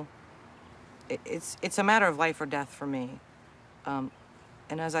have no... It's a matter of life or death for me.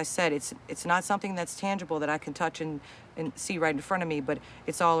 And as I said, it's not something that's tangible that I can touch and see right in front of me, but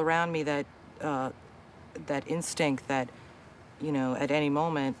it's all around me, that that instinct that, you know, at any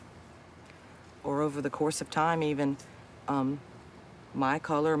moment or over the course of time even, my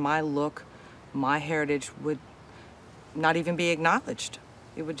color, my look, my heritage would not even be acknowledged.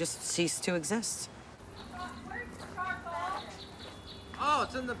 It would just cease to exist. Oh,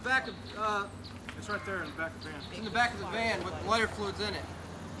 it's in the back of, It's right there in the back of the van. it's in the back of the van with lighter fluids in it.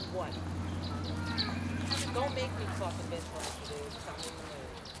 What? Don't make me talk a bit like you do.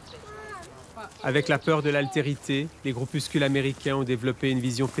 Avec la peur de l'altérité, les groupuscules américains ont développé une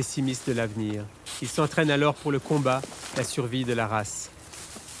vision pessimiste de l'avenir. Ils s'entraînent alors pour le combat, la survie de la race.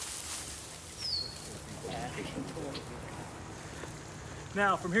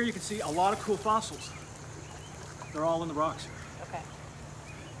 Now, from here you can see a lot of cool fossils. They're all in the rocks here. Okay.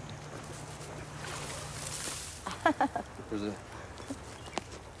 There's a...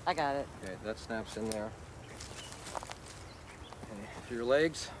 I got it. Okay, that snaps in there. Okay, for your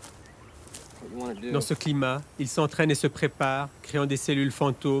legs, what you want to do... Dans ce climat, ils s'entraînent et se préparent, créant des cellules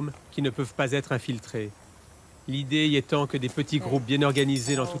fantômes qui ne peuvent pas être infiltrées. L'idée y étant que des petits groupes bien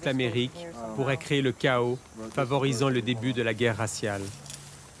organisés dans toute l'Amérique pourraient créer le chaos, favorisant le début de la guerre raciale.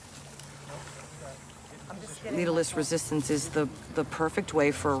 Leaderless resistance is the perfect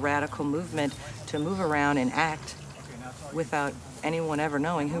way for a radical movement to move around and act without anyone ever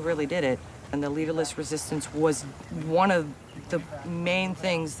knowing who really did it. And the leaderless resistance was one of the main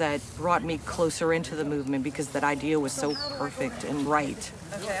things that brought me closer into the movement, because that idea was so perfect and right.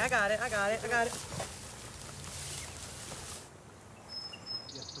 Okay, I got it.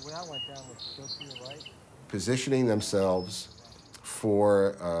 The way I went down was go to your right. Positioning themselves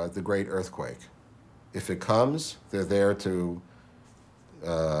for the great earthquake. If it comes, they're there to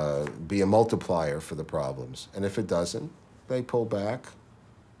be a multiplier for the problems. And if it doesn't, they pull back,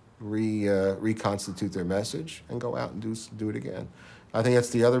 reconstitute their message, and go out and do it again. I think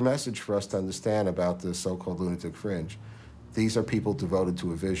that's the other message for us to understand about the so-called lunatic fringe. These are people devoted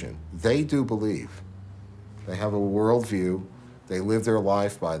to a vision. They do believe. They have a worldview. They live their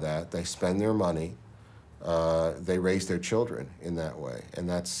life by that. They spend their money. They raise their children in that way. And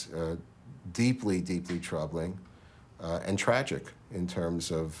that's deeply, deeply troubling and tragic in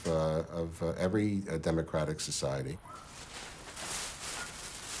terms of every democratic society.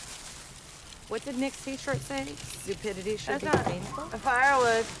 What did Nick's t-shirt say? Stupidity should be painful? A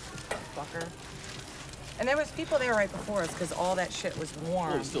firewood. Fucker. And there was people there right before us because all that shit was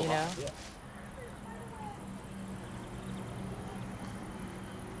warm, you know? Yeah.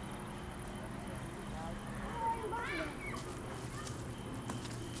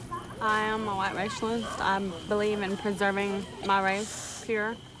 I am a white racialist. I believe in preserving my race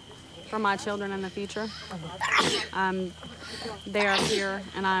pure for my children in the future. They are pure,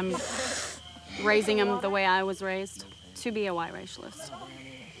 and I'm raising them the way I was raised, to be a white racialist.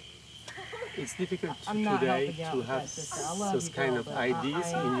 It's difficult today to have those kind of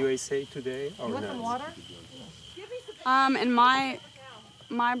ideas in USA today, or not? In I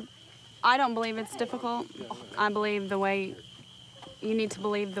don't believe it's difficult. I believe you need to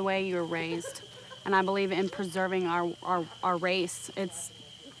believe the way you were raised. And I believe in preserving our race. It's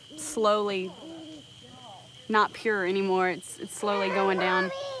slowly not pure anymore. It's slowly going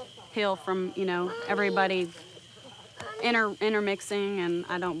downhill from, you know, everybody intermixing, and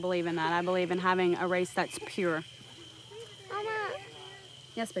I don't believe in that. I believe in having a race that's pure. Mama.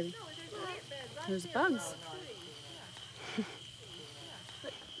 Yes, baby. There's bugs.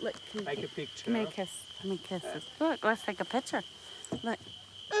 Look, make a picture. Let me kiss this. Look, let's take a picture. Look.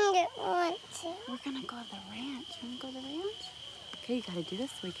 I don't want to. We're gonna go to the ranch. You wanna go to the ranch? Okay, you gotta do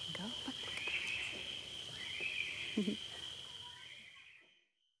this so we can go. Look.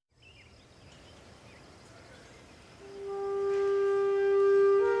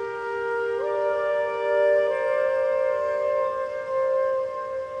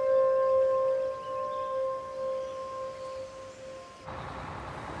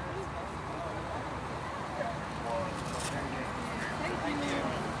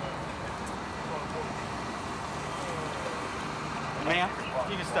 Ma'am,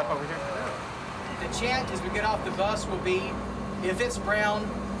 you can step over here. The chant as we get off the bus will be, if it's brown,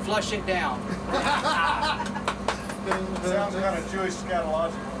 flush it down. Sounds kind of Jewish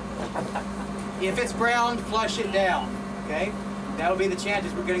scatological. If it's brown, flush it down, okay? That'll be the chant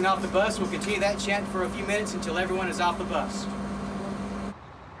as we're getting off the bus. We'll continue that chant for a few minutes until everyone is off the bus.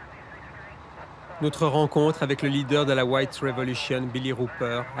 Notre rencontre avec le leader de la White Revolution, Billy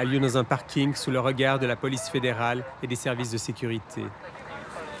Roper, a lieu dans un parking sous le regard de la police fédérale et des services de sécurité.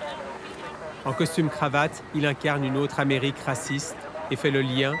 En costume cravate, il incarne une autre Amérique raciste et fait le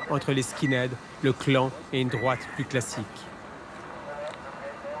lien entre les skinheads, le clan et une droite plus classique.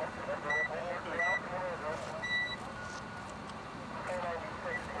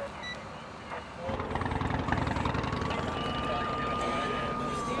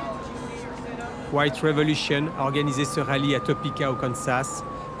 White Revolution a organisé ce rallye à Topeka, au Kansas,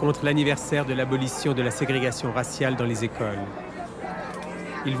 contre l'anniversaire de l'abolition de la ségrégation raciale dans les écoles.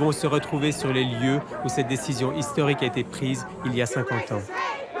 Ils vont se retrouver sur les lieux où cette décision historique a été prise il y a 50 ans.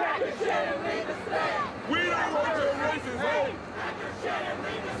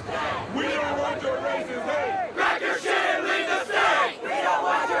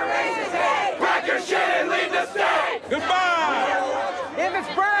 If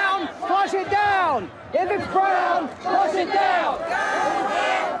it's brown, flush it down. If it's brown, flush it down. Go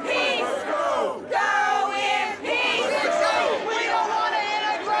in peace. Go in peace. We don't want to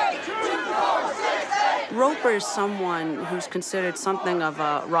integrate. 2, 4, 6, 8. Roper is someone who's considered something of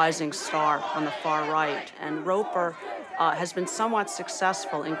a rising star on the far right, and Roper has been somewhat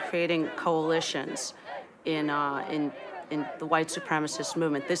successful in creating coalitions in the white supremacist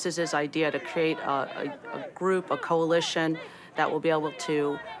movement. This is his idea, to create a group, a coalition that will be able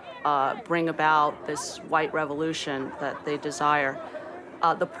to bring about this white revolution that they desire.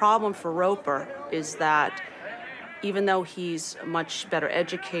 The problem for Roper is that even though he's much better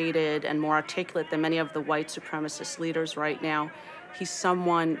educated and more articulate than many of the white supremacist leaders right now, he's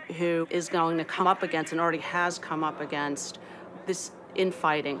someone who is going to come up against, and already has come up against, this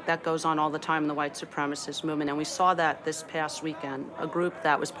infighting that goes on all the time in the white supremacist movement. And we saw that this past weekend. A group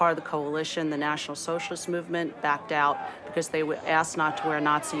that was part of the coalition, the National Socialist Movement, backed out because they were asked not to wear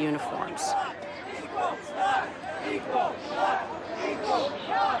Nazi uniforms.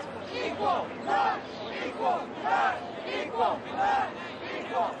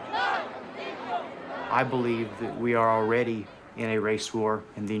 I believe that we are already in a race war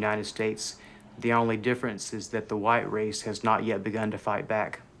in the United States. The only difference is that the white race has not yet begun to fight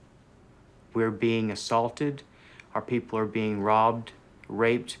back. We're being assaulted, our people are being robbed,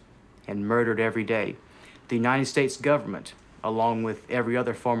 raped, and murdered every day. The United States government, along with every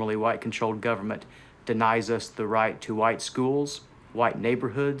other formerly white-controlled government, denies us the right to white schools, white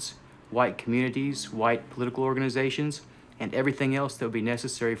neighborhoods, white communities, white political organizations, and everything else that would be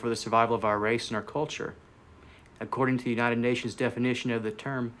necessary for the survival of our race and our culture. According to the United Nations definition of the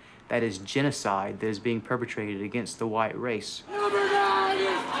term, that is genocide that is being perpetrated against the white race. Number 9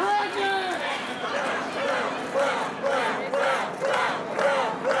 is pregnant!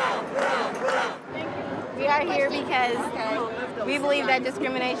 We are here because we believe that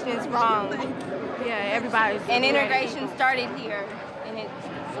discrimination is wrong. Yeah, everybody's. And integration started here, and it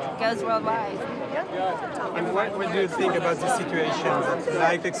goes worldwide. And what do you think about the situation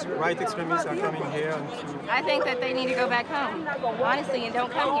that right extremists are coming here? I think that they need to go back home, honestly, and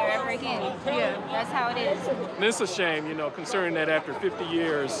don't come here ever again. Yeah, that's how it is. And it's a shame, you know, considering that after 50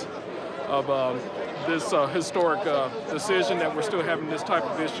 years of this historic decision that we're still having this type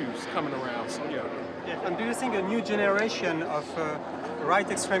of issues coming around, so yeah. And do you think a new generation of right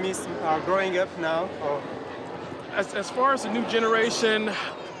extremists are growing up now? Or? As far as the new generation,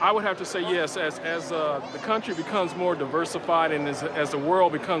 I would have to say yes. As the country becomes more diversified and as the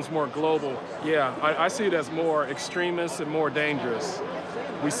world becomes more global, yeah, I see it as more extremist and more dangerous.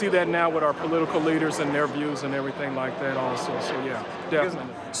 We see that now with our political leaders and their views and everything like that also, so yeah,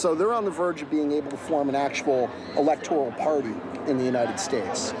 definitely. So they're on the verge of being able to form an actual electoral party in the United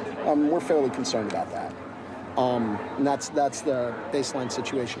States. We're fairly concerned about that. And that's the baseline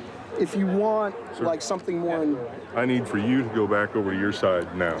situation. If you want, like, something more in... I need for you to go back over to your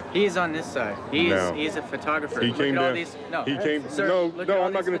side now. He's on this side. He's a photographer. He came down. No, he came. Sir, no,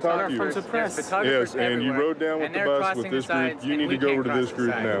 I'm not going to talk to you. From the press. Yes, and you rode down with the bus with this group. You need to go over to this group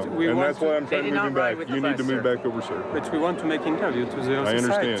now. And that's why I'm trying to move you back. You need to move back over, sir. But we want to make interview to the other side. I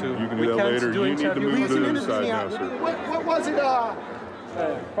understand. Too. You can do that later. You need to move to the other side now, sir. What was it?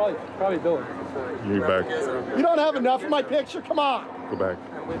 Probably Bill. You're back. You don't have enough of my picture? Come on. Go back.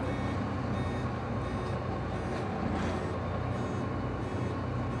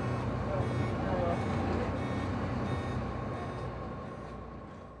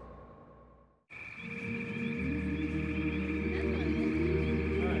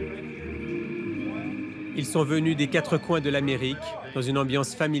 Ils sont venus des 4 coins de l'Amérique. Dans une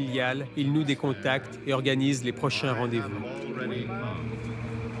ambiance familiale, ils nouent des contacts et organisent les prochains rendez-vous.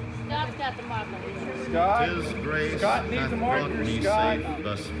 Scott's got the marker. Scott? His grace Scott needs hath a marker, brought me Scott. safe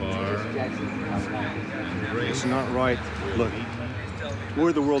thus far. And grace It's not right. Look,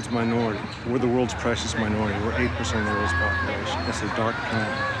 we're the world's minority. We're the world's precious minority. We're 8% of the world's population. It's a dark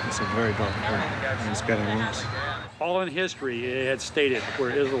planet. It's a very dark planet, and it's getting worse. All in history, it had stated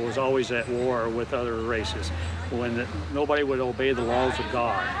where Israel was always at war with other races, when nobody would obey the laws of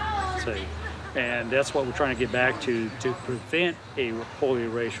God, see. And that's what we're trying to get back to prevent a holy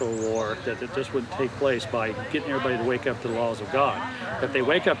racial war, that this wouldn't take place by getting everybody to wake up to the laws of God. If they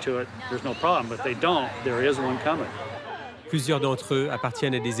wake up to it, there's no problem. But if they don't, there is one coming. Plusieurs d'entre eux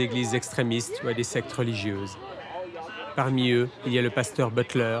appartiennent à des églises extrémistes ou à des sectes religieuses. Parmi eux, il y a le pasteur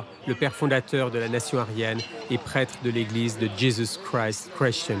Butler, le père fondateur de la nation aryenne et prêtre de l'église de Jesus Christ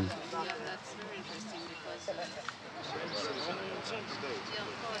Christian.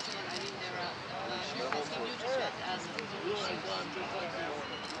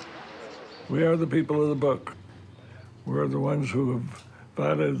 We are the people of the book. We're the ones who have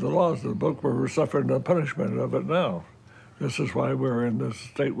violated the laws of the book. We're suffering the punishment of it now. This is why we're in the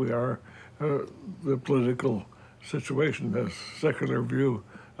state we are, the political situation, the secular view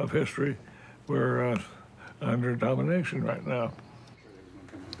of history. We're under domination right now.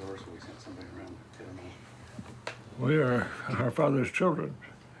 We are our Father's children.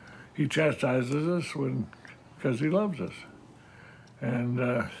 He chastises us because he loves us.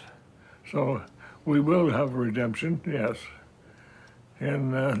 And so we will have redemption, yes.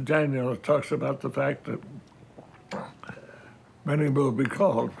 And Daniel talks about the fact that many will be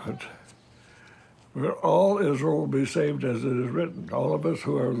called, but all Israel will be saved as it is written. All of us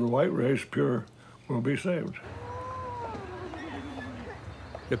who are the white race, pure, will be saved.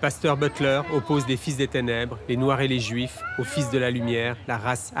 Le pasteur Butler oppose les fils des ténèbres, les noirs et les juifs, aux fils de la lumière, la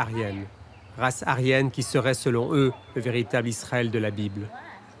race aryenne. Race aryenne qui serait, selon eux, le véritable Israël de la Bible.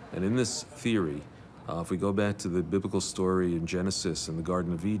 And in this theory, if we go back to the biblical story in Genesis in the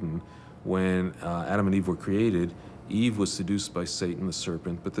Garden of Eden, when Adam and Eve were created, Eve was seduced by Satan, the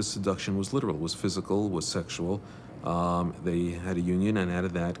serpent, but this seduction was literal, was physical, was sexual. They had a union, and out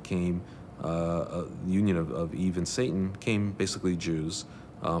of that came a union of Eve and Satan, came basically Jews,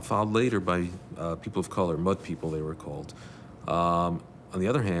 followed later by people of color, mud people they were called. On the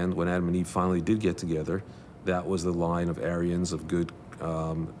other hand, when Adam and Eve finally did get together, that was the line of Aryans, of good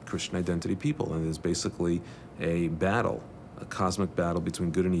Christian identity people, and there's basically a battle, a cosmic battle between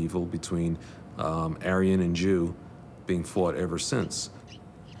good and evil, between Aryan and Jew, being fought ever since.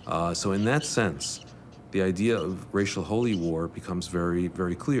 So in that sense, the idea of racial holy war becomes very,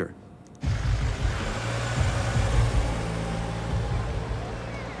 very clear.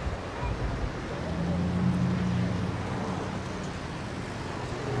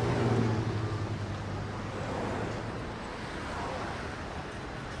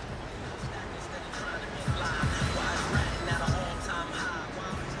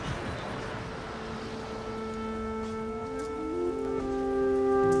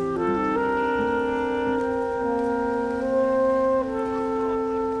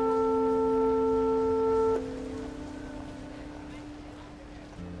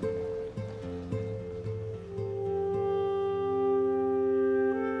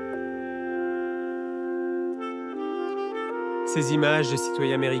 Ces images de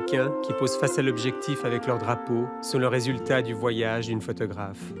citoyens américains qui posent face à l'objectif avec leur drapeau sont le résultat du voyage d'une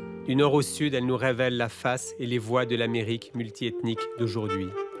photographe. Du nord au sud, elles nous révèlent la face et les voix de l'Amérique multiethnique d'aujourd'hui.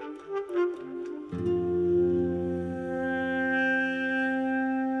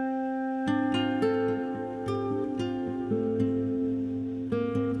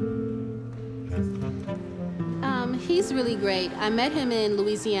 He's really great. I met him in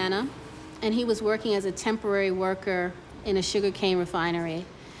Louisiana, and he was working as a temporary worker in a sugarcane refinery.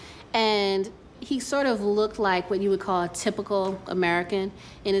 And he sort of looked like what you would call a typical American,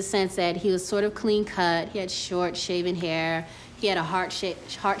 in a sense that he was sort of clean cut. He had short shaven hair. He had a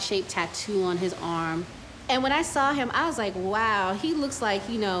heart-shaped tattoo on his arm. And when I saw him, I was like, wow, he looks like,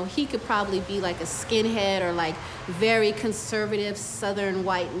 you know, he could probably be like a skinhead or like very conservative Southern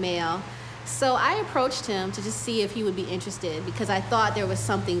white male. So I approached him to just see if he would be interested, because I thought there was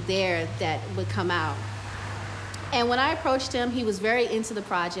something there that would come out. And when I approached him, he was very into the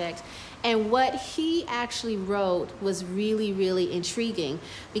project. And what he actually wrote was really, really intriguing,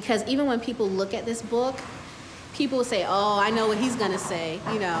 because even when people look at this book, people will say, oh, I know what he's gonna say,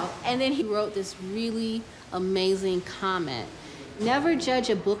 you know. And then he wrote this really amazing comment. Never judge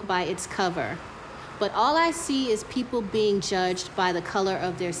a book by its cover, but all I see is people being judged by the color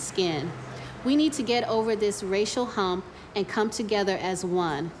of their skin. We need to get over this racial hump and come together as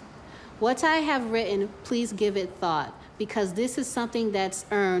one. What I have written, please give it thought, because this is something that's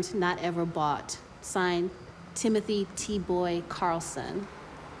earned, not ever bought. Signed, Timothy T. Boy Carlson.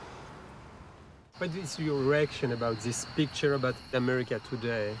 What is your reaction about this picture about America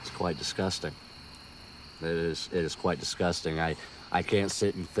today? It's quite disgusting. It is quite disgusting. I can't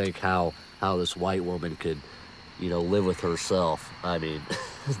sit and think how this white woman could, live with herself. I mean,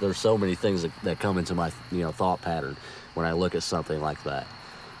 there's so many things that come into my, thought pattern when I look at something like that.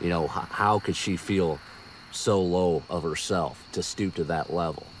 How could she feel so low of herself to stoop to that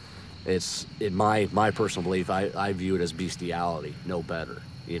level? It's, in my personal belief, I view it as bestiality, no better,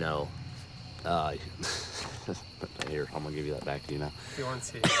 Here, I'm gonna give you that back to you now. You want to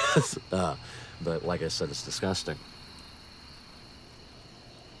see? But like I said, it's disgusting.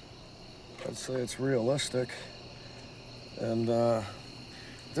 I'd say it's realistic. And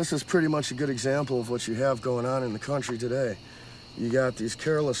this is pretty much a good example of what you have going on in the country today. You got these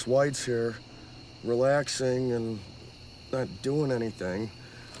careless whites here relaxing and not doing anything.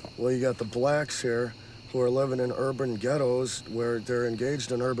 Well, you got the blacks here who are living in urban ghettos where they're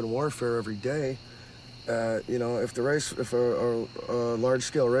engaged in urban warfare every day. If a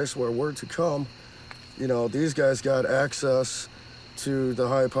large-scale race war were to come, these guys got access to the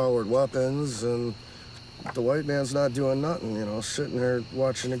high-powered weapons, and the white man's not doing nothing, sitting there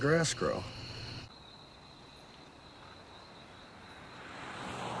watching the grass grow.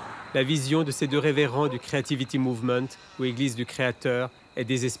 La vision de ces deux révérends du Creativity Movement, ou Église du Créateur, est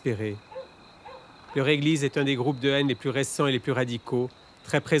désespérée. Leur Église est un des groupes de haine les plus récents et les plus radicaux,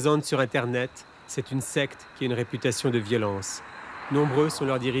 très présente sur Internet. C'est une secte qui a une réputation de violence. Nombreux sont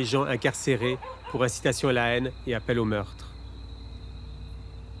leurs dirigeants incarcérés pour incitation à la haine et appel au meurtre.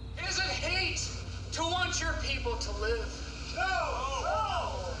 Is it hate to want your people to live?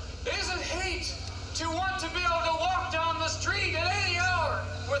 No. Is it hate to want to be able to walk down the street at any hour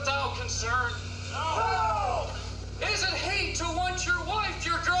without concern? No. Is it hate to want your wife,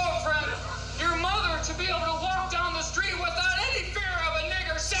 your girlfriend, your mother to be able to walk down the street without any fear of a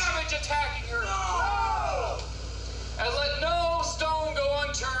nigger savage attacking her? No. And let no stone go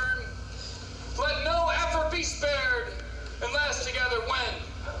unturned. Let no effort be spared unless together win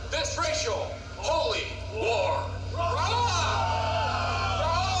this racial holy war.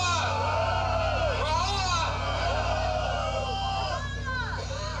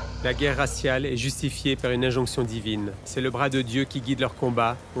 La guerre raciale est justifiée par une injonction divine. C'est le bras de Dieu qui guide leur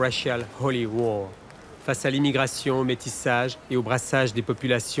combat, Racial Holy War. Face à l'immigration, au métissage et au brassage des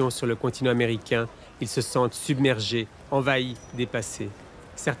populations sur le continent américain, ils se sentent submergés, envahis, dépassés.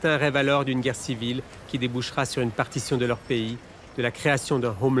 Certains rêvent alors d'une guerre civile qui débouchera sur une partition de leur pays, de la création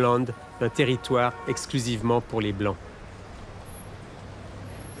d'un homeland, d'un territoire exclusivement pour les Blancs.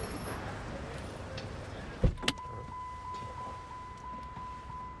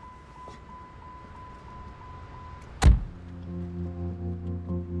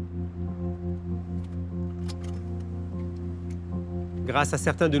 Grâce à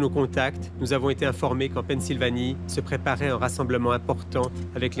certains de nos contacts, nous avons été informés qu'en Pennsylvanie se préparait un rassemblement important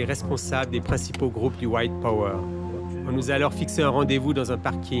avec les responsables des principaux groupes du White Power. On nous a alors fixé un rendez-vous dans un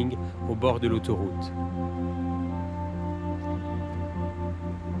parking au bord de l'autoroute.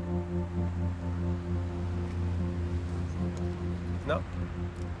 Non,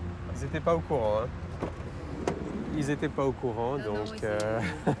 ils n'étaient pas au courant. Ils n'étaient pas au courant, donc...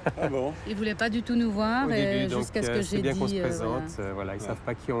 Ah bon? Ils ne voulaient pas du tout nous voir, jusqu'à ce que j'ai dit... C'est bien qu'on se présente, voilà, ils ne savent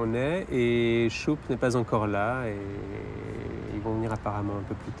pas qui on est, et Choup n'est pas encore là, et ils vont venir apparemment un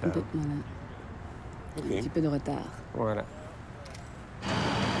peu plus tard. Voilà. Un petit peu de retard. Voilà.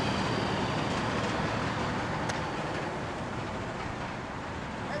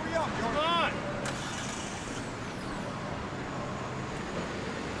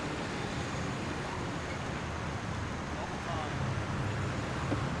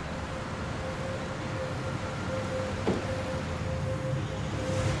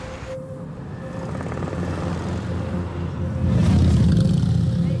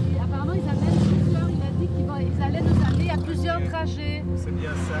 C'est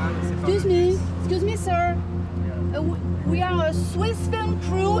bien ça. Excuse me, sir. We are a Swiss film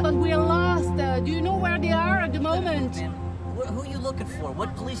crew, but we are lost. Do you know where they are at the moment? Who are you looking for?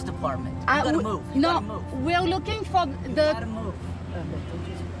 What police department? You gotta move. You no, gotta move. We're looking for You the. gotta move.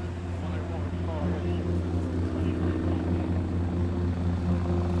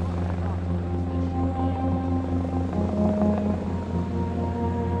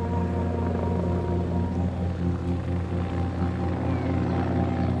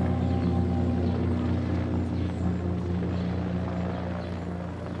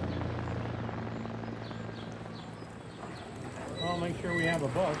 I'll make sure we have a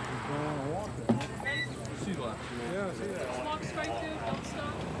bus. We don't want to walk there.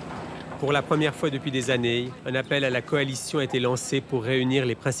 Pour la première fois depuis des années, un appel à la coalition a été lancé pour réunir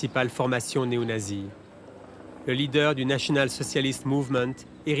les principales formations néo-nazies. Le leader du National Socialist Movement,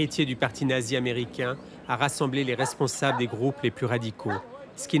 héritier du parti nazi américain, a rassemblé les responsables des groupes les plus radicaux,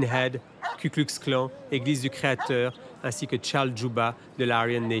 Skinhead, Ku Klux Klan, Église du Créateur, ainsi que Charles Juba de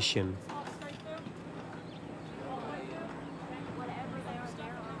l'Aryan Nation.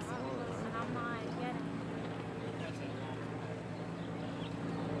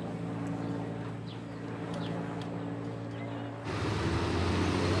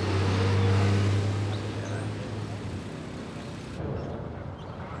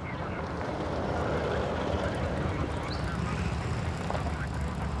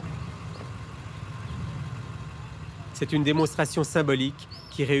 C'est une démonstration symbolique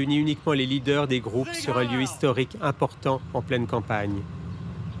qui réunit uniquement les leaders des groupes sur un lieu historique important en pleine campagne.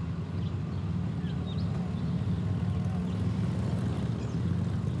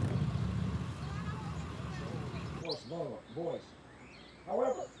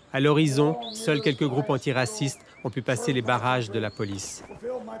 À l'horizon, seuls quelques groupes antiracistes ont pu passer les barrages de la police.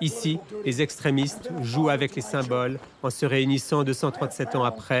 Ici, les extrémistes jouent avec les symboles en se réunissant 237 ans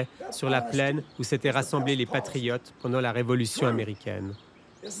après sur la plaine où s'étaient rassemblés les patriotes pendant la Révolution américaine.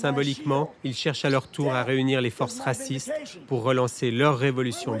 Symboliquement, ils cherchent à leur tour à réunir les forces racistes pour relancer leur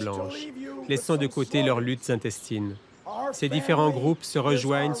révolution blanche, laissant de côté leurs luttes intestines. Ces différents groupes se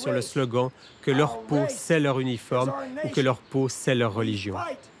rejoignent sur le slogan que leur peau c'est leur uniforme ou que leur peau c'est leur religion.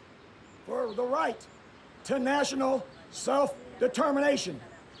 For the right to national self-determination,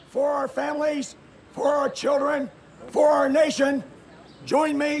 for our families, for our children, for our nation.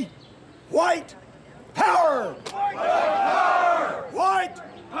 Join me, white power! White power! White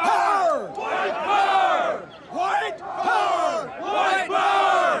power! White power! White power! White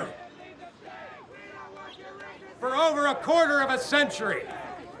power! For over a quarter of a century,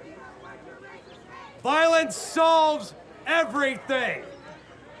 violence solves everything.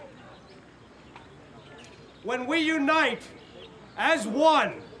 When we unite as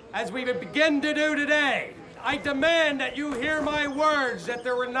one, as we begin to do today, I demand that you hear my words that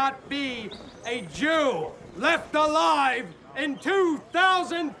there will not be a Jew left alive in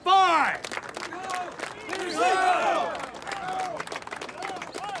 2005.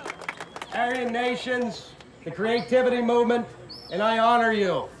 Aryan nations, the creativity movement, and I honor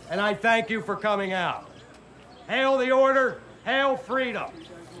you, and I thank you for coming out. Hail the order, hail freedom.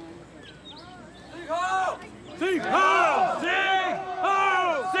 Sing ho! Sing ho! Sing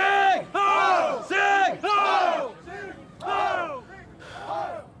ho! Sing ho! Sing ho!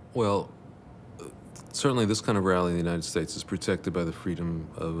 Well, certainly this kind of rally in the United States is protected by the freedom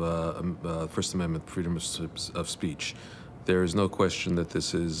of First Amendment, freedom of speech. There is no question that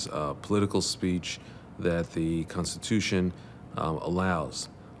this is political speech that the Constitution allows.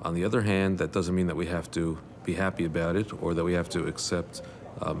 On the other hand, that doesn't mean that we have to be happy about it or that we have to accept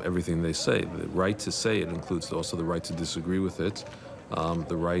everything they say. The right to say it includes also the right to disagree with it,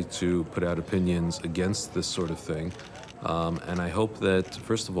 the right to put out opinions against this sort of thing. And I hope that,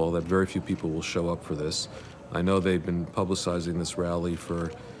 first of all, that very few people will show up for this. I know they've been publicizing this rally for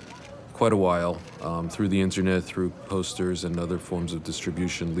quite a while, through the internet, through posters and other forms of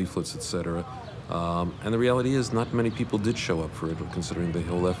distribution, leaflets, etc. And the reality is not many people did show up for it, considering the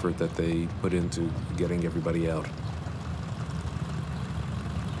whole effort that they put into getting everybody out.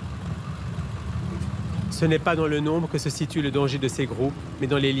 Ce n'est pas dans le nombre que se situe le danger de ces groupes, mais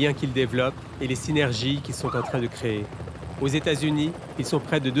dans les liens qu'ils développent et les synergies qu'ils sont en train de créer. Aux États-Unis, ils sont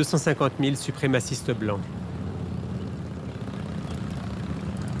près de 250 000 suprémacistes blancs.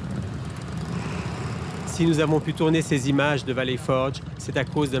 Si nous avons pu tourner ces images de Valley Forge, c'est à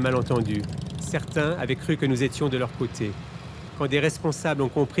cause d'un malentendu. Certains avaient cru que nous étions de leur côté. Quand des responsables ont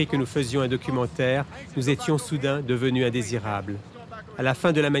compris que nous faisions un documentaire, nous étions soudain devenus indésirables. À la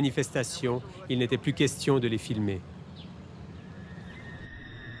fin de la manifestation, il n'était plus question de les filmer.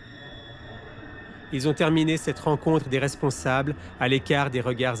 Ils ont terminé cette rencontre des responsables à l'écart des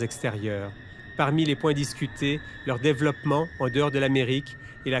regards extérieurs. Parmi les points discutés, leur développement en dehors de l'Amérique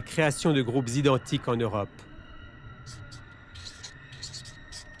et la création de groupes identiques en Europe.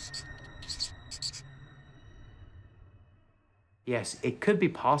 Yes, it could be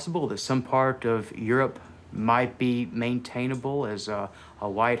possible that some part of Europe might be maintainable as a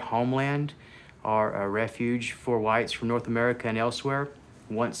white homeland or a refuge for whites from North America and elsewhere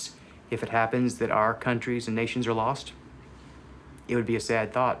once, if it happens that our countries and nations are lost. It would be a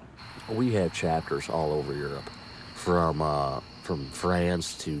sad thought. We have chapters all over Europe, from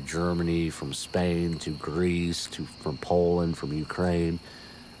France to Germany, from Spain to Greece, from Poland, from Ukraine.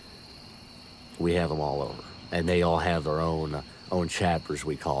 We have them all over. and they all have their own chapters,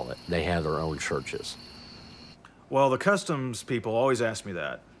 we call it. They have their own churches. Well, the customs people always ask me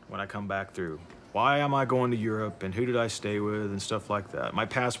that when I come back through. Why am I going to Europe, and who did I stay with, and stuff like that. My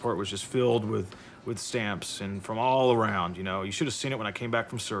passport was just filled with stamps and from all around, you know. You should have seen it when I came back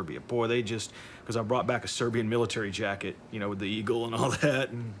from Serbia. Boy, they just, because I brought back a Serbian military jacket, you know, with the eagle and all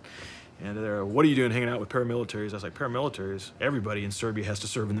that, and they're, what are you doing hanging out with paramilitaries? I was like, paramilitaries? Everybody in Serbia has to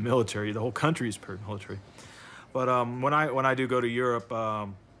serve in the military. The whole country is paramilitary. But when I do go to Europe,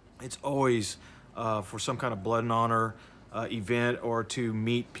 it's always for some kind of blood and honor event or to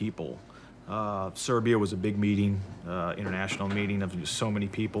meet people. Serbia was a big meeting, international meeting of just so many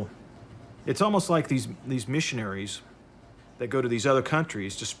people. It's almost like these missionaries that go to these other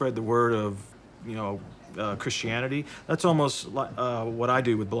countries to spread the word of, you know, Christianity. That's almost like what I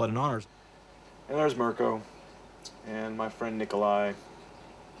do with Blood and Honors. And there's Mirko, and my friend Nikolai,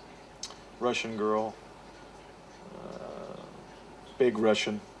 Russian girl, big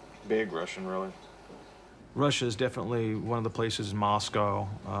Russian really. Russia is definitely one of the places in Moscow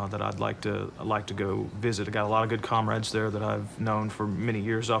that I'd like to go visit. I got a lot of good comrades there that I've known for many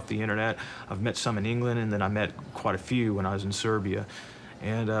years off the internet. I've met some in England, and then I met quite a few when I was in Serbia.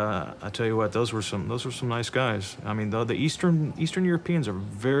 And I tell you what, those were some nice guys. I mean, the Eastern Europeans are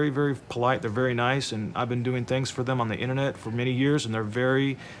very, very polite. They're very nice, and I've been doing things for them on the internet for many years, and they're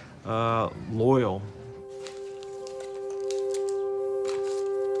very loyal.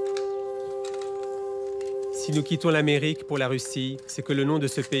 Si nous quittons l'Amérique pour la Russie, c'est que le nom de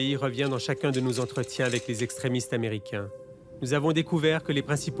ce pays revient dans chacun de nos entretiens avec les extrémistes américains. Nous avons découvert que les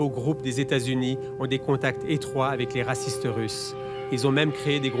principaux groupes des États-Unis ont des contacts étroits avec les racistes russes. Ils ont même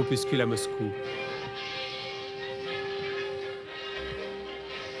créé des groupuscules à Moscou.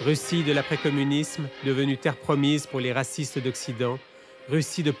 Russie de l'après-communisme, devenue terre promise pour les racistes d'Occident.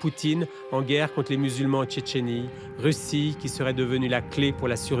 Russie de Poutine, en guerre contre les musulmans en Tchétchénie. Russie qui serait devenue la clé pour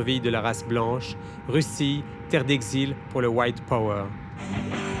la survie de la race blanche. Russie, terre d'exil pour le white power.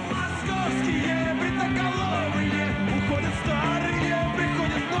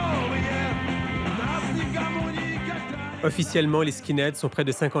 Officiellement, les skinheads sont près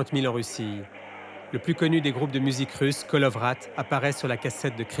de 50 000 en Russie. Le plus connu des groupes de musique russe, Kolovrat, apparaît sur la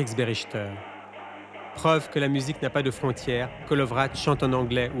cassette de Kriegsberichter. Preuve que la musique n'a pas de frontières, Kolovrat chante en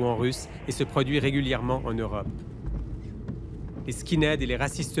anglais ou en russe et se produit régulièrement en Europe. Les skinheads et les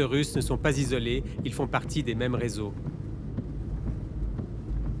racistes russes ne sont pas isolés, ils font partie des mêmes réseaux.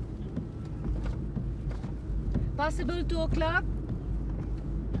 Possible 2 o'clock?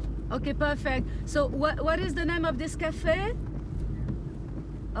 Okay, perfect. So what is the name of this cafe?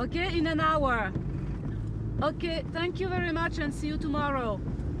 Okay, in an hour. Okay, thank you very much and see you tomorrow.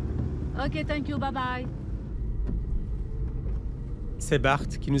 Okay, thank you, bye-bye. C'est Bart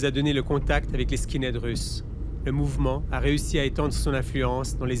qui nous a donné le contact avec les skinheads russes. Le mouvement a réussi à étendre son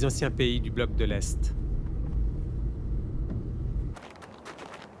influence dans les anciens pays du bloc de l'Est.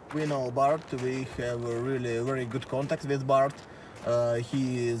 We know Bart, we have a really very good contact with Bart.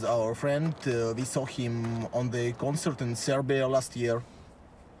 He is our friend. We saw him on the concert in Serbia last year.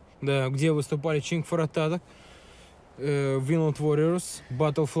 Да, где выступали Chink for Attack, Violent Warriors,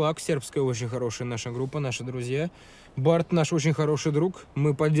 Battle Flag, сербская очень хорошая наша группа, наши друзья. Барт наш очень хороший друг.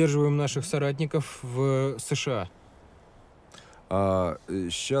 Мы поддерживаем наших соратников в США.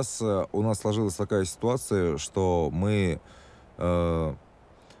 Сейчас у нас сложилась такая ситуация, что мы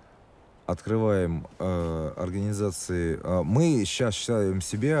открываем организации. Мы сейчас считаем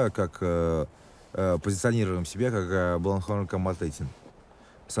себя как позиционируем себя как Бланхорн Комбатейтин.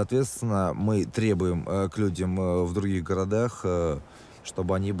 Соответственно, мы требуем к людям в других городах,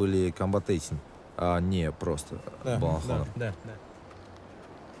 чтобы они были комбатейтин, а не просто Бланхорн. Да.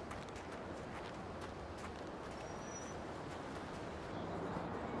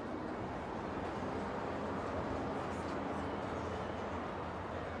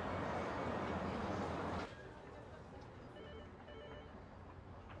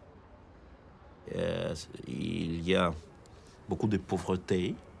 Il y a beaucoup de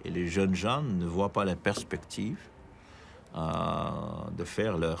pauvreté et les jeunes gens ne voient pas la perspective de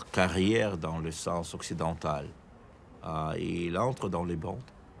faire leur carrière dans le sens occidental. Et il entre dans les bandes,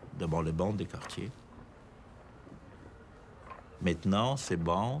 d'abord les bandes des quartiers. Maintenant, ces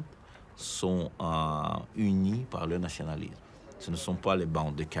bandes sont unies par le nationalisme. Ce ne sont pas les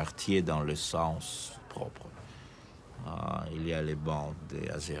bandes de quartier dans le sens propre. Il y a les bandes des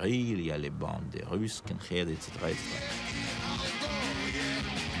Azéris, il y a les bandes des Russes, Skinhead, etc.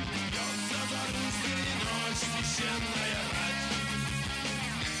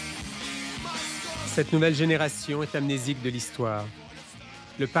 Cette nouvelle génération est amnésique de l'histoire.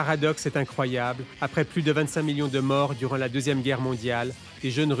 Le paradoxe est incroyable. Après plus de 25 millions de morts durant la Deuxième Guerre mondiale, les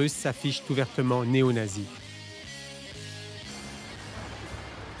jeunes Russes s'affichent ouvertement néo-nazis.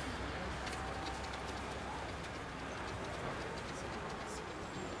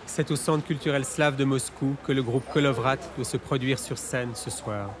 C'est au Centre culturel slave de Moscou que le groupe Kolovrat doit se produire sur scène ce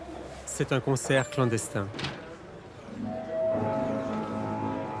soir. C'est un concert clandestin.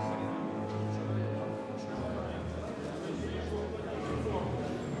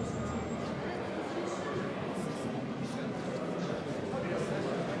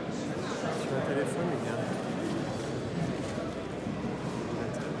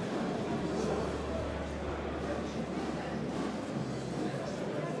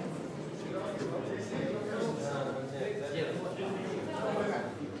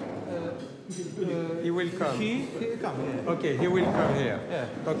 He will come. He come. Yeah. Okay, he will come here.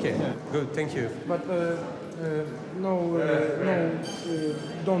 Yeah. Okay, Yeah. good, thank you. But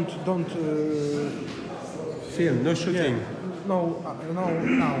don't Film, no shooting. Yeah. Now.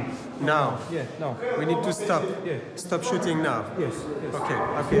 Now. Yeah, now. We need to stop. Yeah. Stop shooting now. Yes. Okay,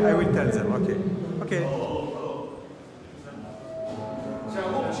 okay, I will tell them. Okay. Okay.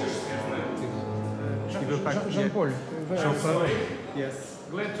 Jean-Paul. Jean-Paul. Yes.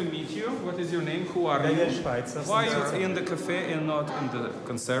 Glad to meet you. What is your name? Who are Daniel you? Schweizer. Why you in the cafe and not in the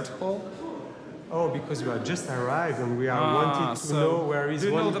concert hall? Oh, because we are just arrived and we are wanted to so know where is do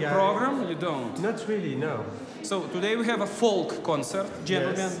you one know the guy. program? You don't. Not really, no. So today we have a folk concert,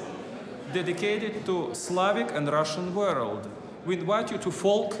 gentlemen, dedicated to Slavic and Russian world. We invite you to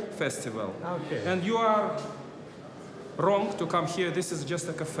folk festival. Okay. And you are wrong to come here. This is just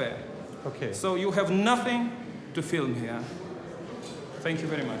a cafe. Okay. So you have nothing to film here. Thank you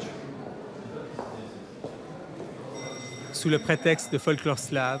very much. Sous le prétexte de folklore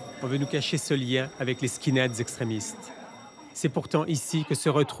slave, on veut nous cacher ce lien avec les skinheads extrémistes. C'est pourtant ici que se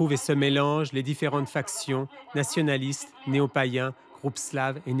retrouvent et se mélangent les différentes factions nationalistes, néo-païens, groupes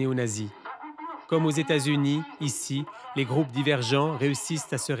slaves et néo-nazis. Comme aux États-Unis, ici, les groupes divergents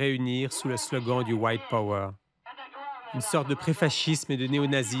réussissent à se réunir sous le slogan du White Power. Une sorte de préfascisme et de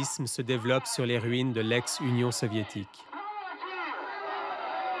néonazisme se développe sur les ruines de l'ex-Union soviétique.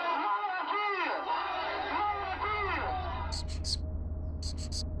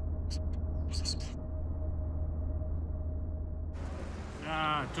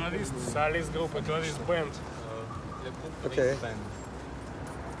 Солист группы, солист бенд. Okay.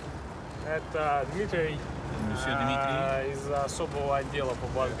 Это Дмитрий из особого отдела по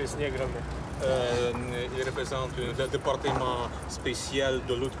борьбе с неграми. Il représente le département spécial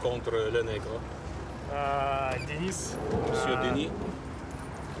de lutte contre le nègre. Денис. Monsieur Denis.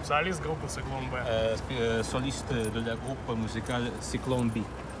 Солист группы Cyclone B. Soliste de la groupe musicale Cyclone B.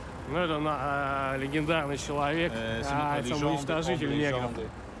 Ну, это легендарный человек, самоуничтожитель негров.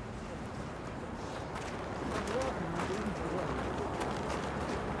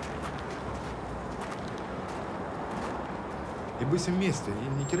 И быть вместе,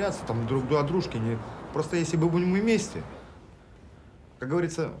 и не теряться там друг от дружки. Не... Просто если мы будем вместе, как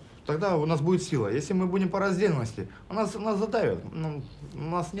говорится, тогда у нас будет сила. Если мы будем по раздельности, нас задавят. У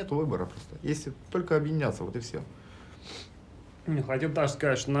нас нет выбора просто. Если только объединяться, вот и все. Хотел также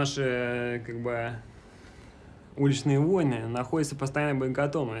сказать, что наши уличные войны находятся в постоянной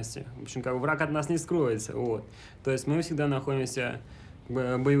боеготовности. В общем, враг от нас не скроется. Вот. То есть мы всегда находимся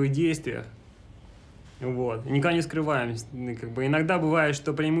в боевых действиях. Вот. Никогда не скрываемся. Иногда бывает,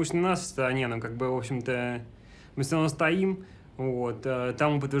 что преимущественно нас в стороне, но в общем-то мы все равно стоим. Вот.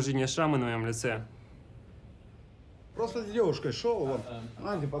 Тому подтверждение шрамы на моем лице. Просто с девушкой шел, вот.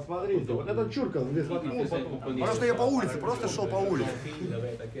 Анди, посмотрите, вот этот чурка здесь воткнул, потому что я по улице, просто шел по улице.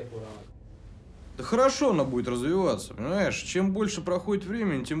 Да хорошо она будет развиваться, понимаешь? Чем больше проходит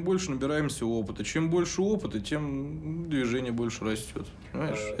времени, тем больше набираемся опыта. Чем больше опыта, тем движение больше растет.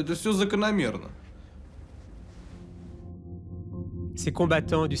 Понимаешь? Это все закономерно. Ces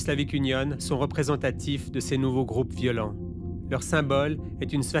combattants du Slavic Union sont représentatifs de ces nouveaux groupes violents. Leur symbole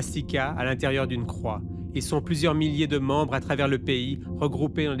est une swastika à l'intérieur d'une croix. Ils sont plusieurs milliers de membres à travers le pays,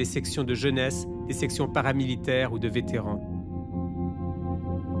 regroupés dans des sections de jeunesse, des sections paramilitaires ou de vétérans.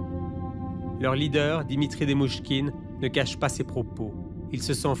 Leur leader, Dimitri Demouchkine, ne cache pas ses propos. Il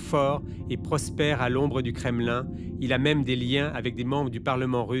se sent fort et prospère à l'ombre du Kremlin. Il a même des liens avec des membres du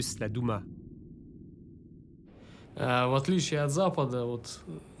Parlement russe, la Douma. В отличие от Запада,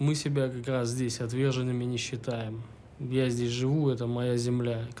 мы себя как раз здесь отверженными не считаем. Я здесь живу, это моя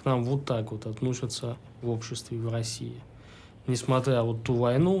земля. К нам вот так относятся в обществе в России. Несмотря ту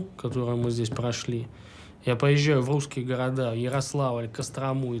войну, которую мы здесь прошли, я поезжаю в русские города, Ярославль,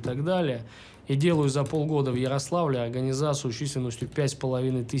 Кострому и так далее, и делаю за полгода в Ярославле организацию численностью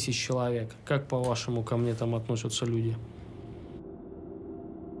 5500 человек. Как, по-вашему, ко мне там относятся люди?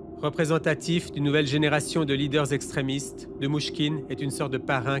 Représentatif d'une nouvelle génération de leaders extrémistes, Demouchkine est une sorte de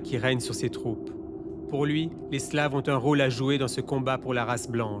parrain qui règne sur ses troupes. Pour lui, les Slaves ont un rôle à jouer dans ce combat pour la race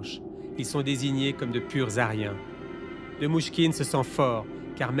blanche. Ils sont désignés comme de purs Aryens. Demouchkine se sent fort,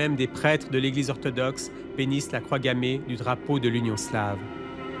 car même des prêtres de l'Église orthodoxe bénissent la croix gammée du drapeau de l'Union slave.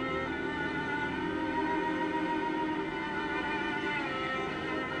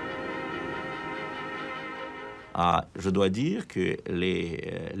 Je dois dire que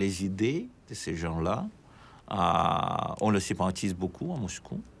les idées de ces gens-là, on le sympathise beaucoup à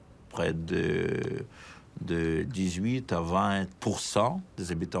Moscou. Près de 18 à 20%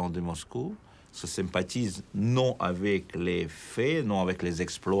 des habitants de Moscou se sympathisent non avec les faits, non avec les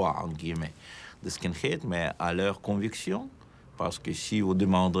exploits, en guillemets, de Skinhead, mais à leurs convictions. Parce que si vous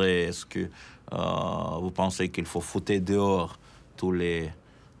demanderez est-ce que vous pensez qu'il faut foutre dehors tous les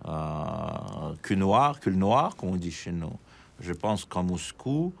cul noir, comme on dit chez nous, je pense qu'à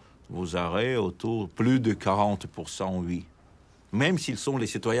Moscou, vous aurez autour plus de 40% oui. Même s'ils sont les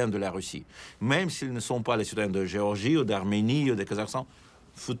citoyens de la Russie, même s'ils ne sont pas les citoyens de Géorgie ou d'Arménie ou de Kazakhstan,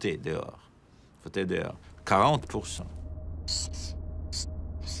 foutez dehors. Foutez dehors. 40%.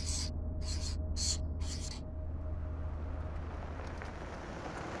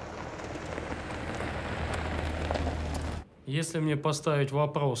 Если мне поставить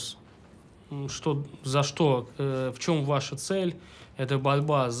вопрос, за что, в чем ваша цель, это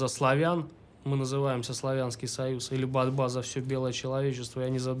борьба за славян, мы называемся Славянский союз, или борьба за все белое человечество, я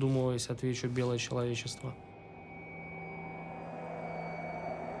не задумываясь отвечу белое человечество.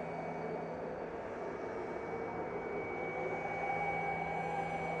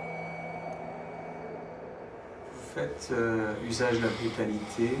 Vous faites usage de la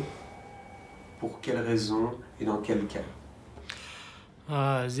brutalité, pour quelles raisons et dans quel cas?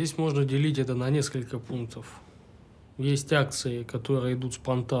 Здесь можно делить это на несколько пунктов. Есть акции, которые идут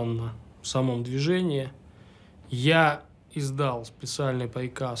спонтанно в самом движении. Я издал специальный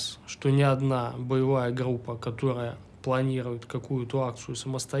приказ, что ни одна боевая группа, которая планирует какую-то акцию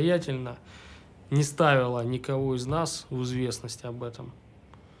самостоятельно, не ставила никого из нас в известность об этом,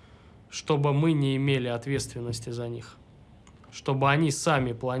 чтобы мы не имели ответственности за них, чтобы они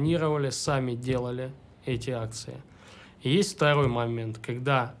сами планировали, сами делали эти акции. И есть второй момент,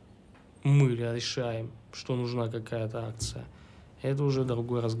 когда мы решаем, что нужна какая-то акция. Это уже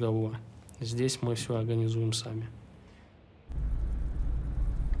другой разговор. Здесь мы все организуем сами.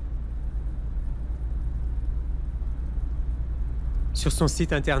 Sur son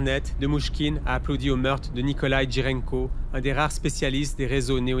site internet, Demouchkine a applaudi au meurtre de Nikolai Jirenko, un des rares spécialistes des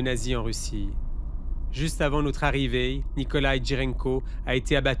réseaux néo-nazis en Russie. Juste avant notre arrivée, Nikolai Jirenko a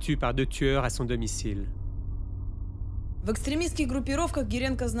été abattu par 2 tueurs à son domicile. В экстремистских группировках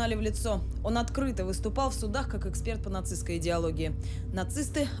Гиренко знали в лицо. Он открыто выступал в судах как эксперт по нацистской идеологии.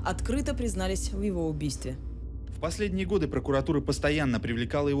 Нацисты открыто признались в его убийстве. В последние годы прокуратура постоянно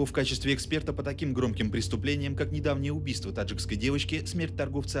привлекала его в качестве эксперта по таким громким преступлениям, как недавнее убийство таджикской девочки, смерть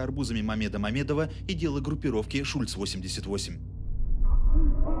торговца арбузами Мамеда Мамедова и дело группировки Шульц-88.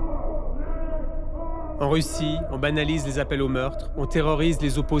 En Russie, on banalise les appels au meurtre, on terrorise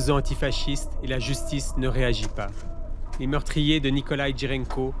les opposants antifascistes et la justice ne réagit pas. Les meurtriers de Nikolai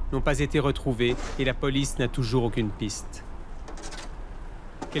Jirenko n'ont pas été retrouvés et la police n'a toujours aucune piste.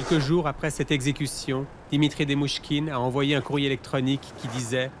 Quelques jours après cette exécution, Dimitri Demouchkine a envoyé un courrier électronique qui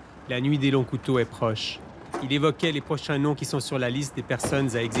disait « La nuit des longs couteaux est proche ». Il évoquait les prochains noms qui sont sur la liste des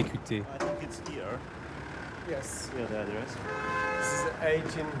personnes à exécuter.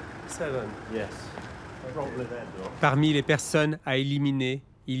 Parmi les personnes à éliminer,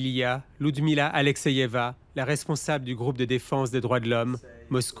 il y a Ludmila Alexeyeva, la responsable du groupe de défense des droits de l'homme,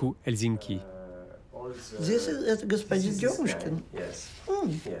 Moscou-Helsinki. Здесь это господин Демушкин.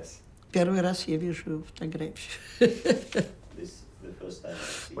 Первый раз я вижу фотографию.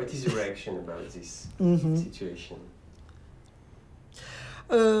 What is your reaction about this situation?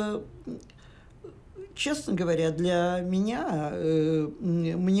 Честно говоря, для меня,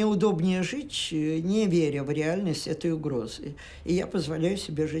 мне удобнее жить, не веря в реальность этой угрозы. И я позволяю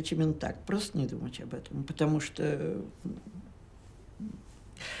себе жить именно так, просто не думать об этом. Потому что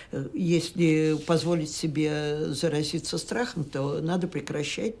если позволить себе заразиться страхом, то надо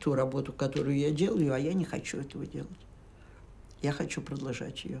прекращать ту работу, которую я делаю, а я не хочу этого делать. Я хочу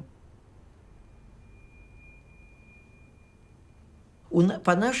продолжать ее.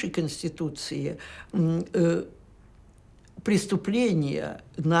 По нашей Конституции преступления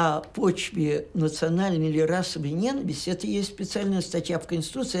на почве национальной или расовой ненависти, это есть специальная статья в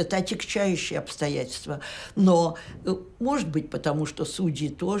Конституции, это отягчающие обстоятельства. Но, может быть, потому что судьи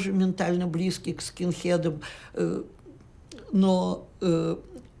тоже ментально близки к скинхедам, но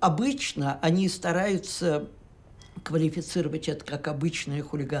обычно они стараются квалифицировать это как обычное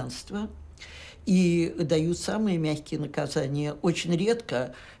хулиганство и дают самые мягкие наказания. Очень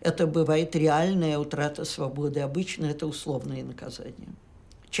редко это бывает реальная утрата свободы. Обычно это условные наказания.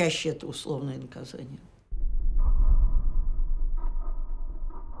 Чаще это условные наказания.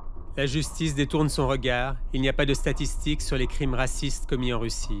 La justice détourne son regard. Il n'y a pas de statistiques sur les crimes racistes commis en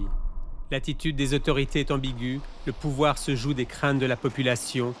Russie. L'attitude des autorités est ambiguë. Le pouvoir se joue des craintes de la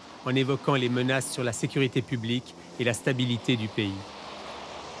population en évoquant les menaces sur la sécurité publique et la stabilité du pays.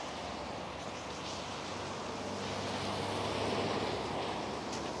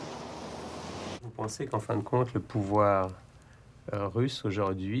 Vous pensez qu'en fin de compte, le pouvoir russe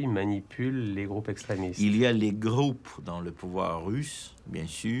aujourd'hui manipule les groupes extrémistes? Il y a les groupes dans le pouvoir russe, bien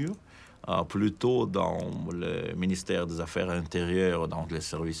sûr, plutôt dans le ministère des Affaires intérieures, dans les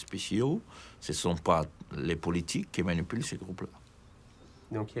services spéciaux. Ce ne sont pas les politiques qui manipulent ces groupes-là.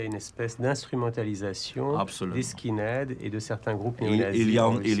 Donc il y a une espèce d'instrumentalisation des skinheads et de certains groupes néo-nazis.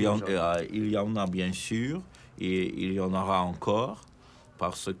 Il y en a bien sûr, et il y en aura encore,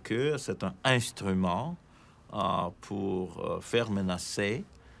 parce que c'est un instrument pour faire menacer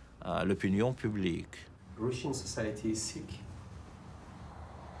l'opinion publique. Russian society is sick.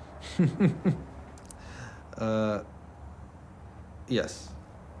 Yes.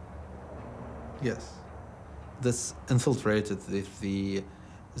 Yes. That's infiltrated with the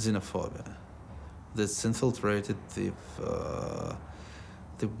xenophobia. That's infiltrated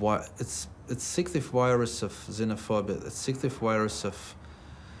it's sick the virus of xenophobia. It's sick the virus of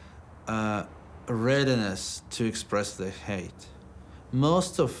readiness to express their hate.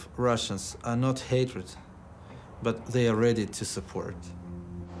 Most of Russians are not hatred, but they are ready to support.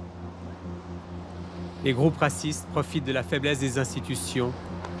 Les groupes racistes profitent de la faiblesse des institutions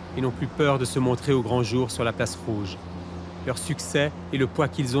et n'ont plus peur de se montrer au grand jour sur la place rouge. Leur succès et le poids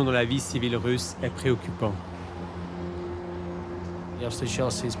qu'ils ont dans la vie civile russe est préoccupant. Я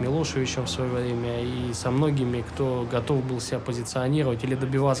встречался и с Милошевичем в свое время, и со многими, кто готов был себя позиционировать или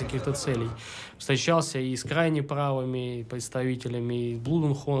добиваться каких-то целей. Встречался и с крайне правыми представителями, и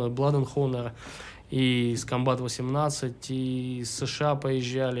Blood and Honor, и с Комбат-18, и с США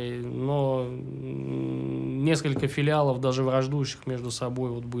поезжали, но несколько филиалов, даже враждующих между собой,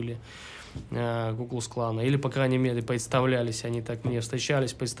 вот были Ку-клукс-клана, или, по крайней мере, представлялись, они так мне встречались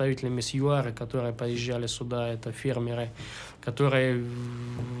с представителями с ЮАРа, которые поезжали сюда, это фермеры, которые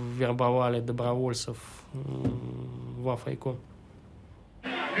вербовали добровольцев в Африку.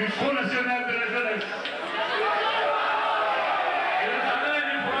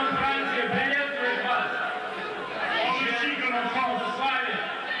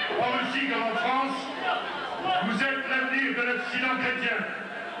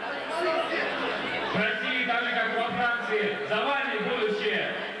 В России, так же как во Франции, за вами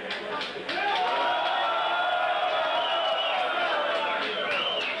будущее.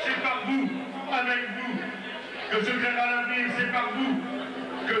 C'est par vous, avec vous, que se créera l'avenir. C'est par vous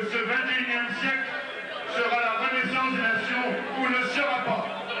que ce 21e siècle sera la renaissance des nations ou ne sera pas.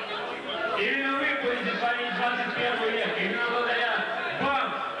 Именно вы будете творить 21 век. Именно благодаря вам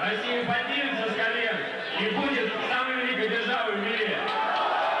Россия поднимется с колен и будет самой великой державой в мире.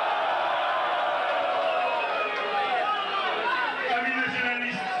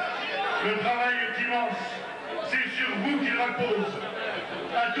 Le travail est immense. C'est sur vous qu'il repose.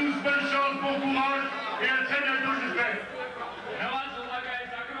 À tous, bonne chance, bon courage et à très bientôt, j'espère.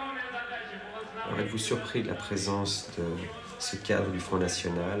 Êtes-vous surpris de la présence de ce cadre du Front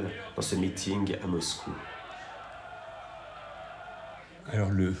National dans ce meeting à Moscou?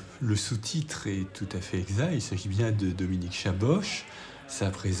 Alors le sous-titre est tout à fait exact. Il s'agit bien de Dominique Chaboch. Sa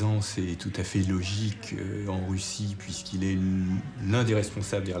présence est tout à fait logique en Russie puisqu'il est l'un des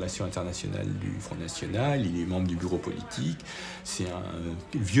responsables des relations internationales du Front National, il est membre du bureau politique, c'est un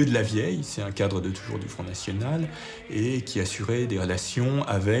vieux de la vieille, c'est un cadre de toujours du Front National et qui assurait des relations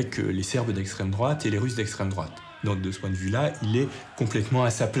avec les Serbes d'extrême droite et les Russes d'extrême droite. Donc de ce point de vue-là, il est complètement à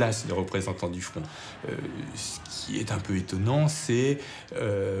sa place de représentant du Front. Ce qui est un peu étonnant, c'est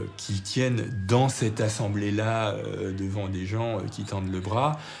qu'ils tiennent dans cette assemblée-là, devant des gens qui tendent le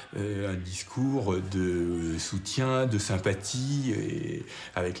bras, un discours de soutien, de sympathie, et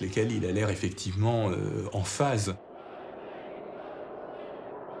avec lesquels il a l'air effectivement en phase.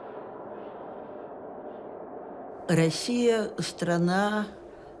 Россия – страна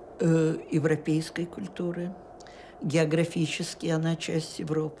европейской культуры. географически она часть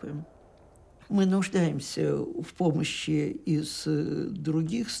Европы. Мы нуждаемся в помощи из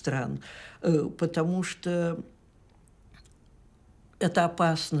других стран, потому что это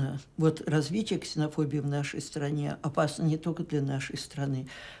опасно. Вот развитие ксенофобии в нашей стране опасно не только для нашей страны,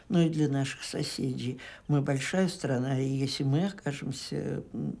 но и для наших соседей. Мы большая страна, и если мы окажемся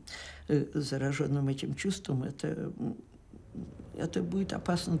зараженным этим чувством, это будет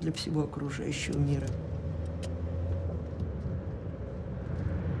опасно для всего окружающего мира.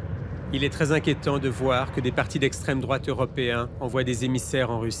 Il est très inquiétant de voir que des partis d'extrême droite européens envoient des émissaires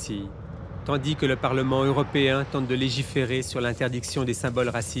en Russie, tandis que le Parlement européen tente de légiférer sur l'interdiction des symboles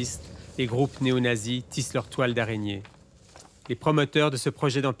racistes, les groupes néo-nazis tissent leur toile d'araignée. Les promoteurs de ce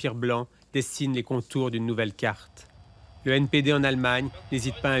projet d'empire blanc dessinent les contours d'une nouvelle carte. Le NPD en Allemagne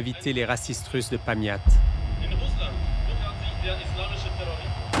n'hésite pas à inviter les racistes russes de Pamiat.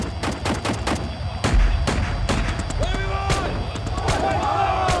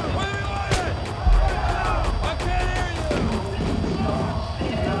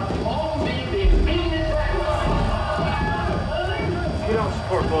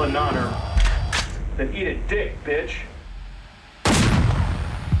 Then eat a dick, bitch.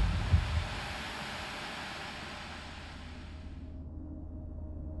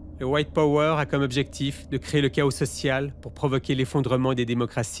 Le White Power a comme objectif de créer le chaos social pour provoquer l'effondrement des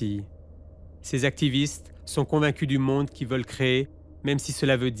démocraties. Ces activistes sont convaincus du monde qu'ils veulent créer, même si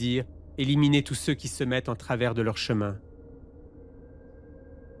cela veut dire éliminer tous ceux qui se mettent en travers de leur chemin.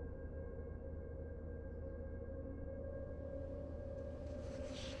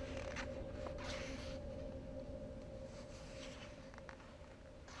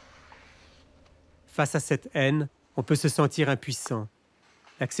 Face à cette haine, on peut se sentir impuissant.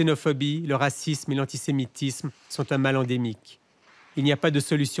 La xénophobie, le racisme et l'antisémitisme sont un mal endémique. Il n'y a pas de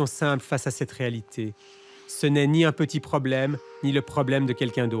solution simple face à cette réalité. Ce n'est ni un petit problème, ni le problème de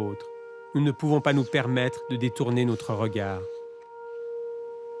quelqu'un d'autre. Nous ne pouvons pas nous permettre de détourner notre regard.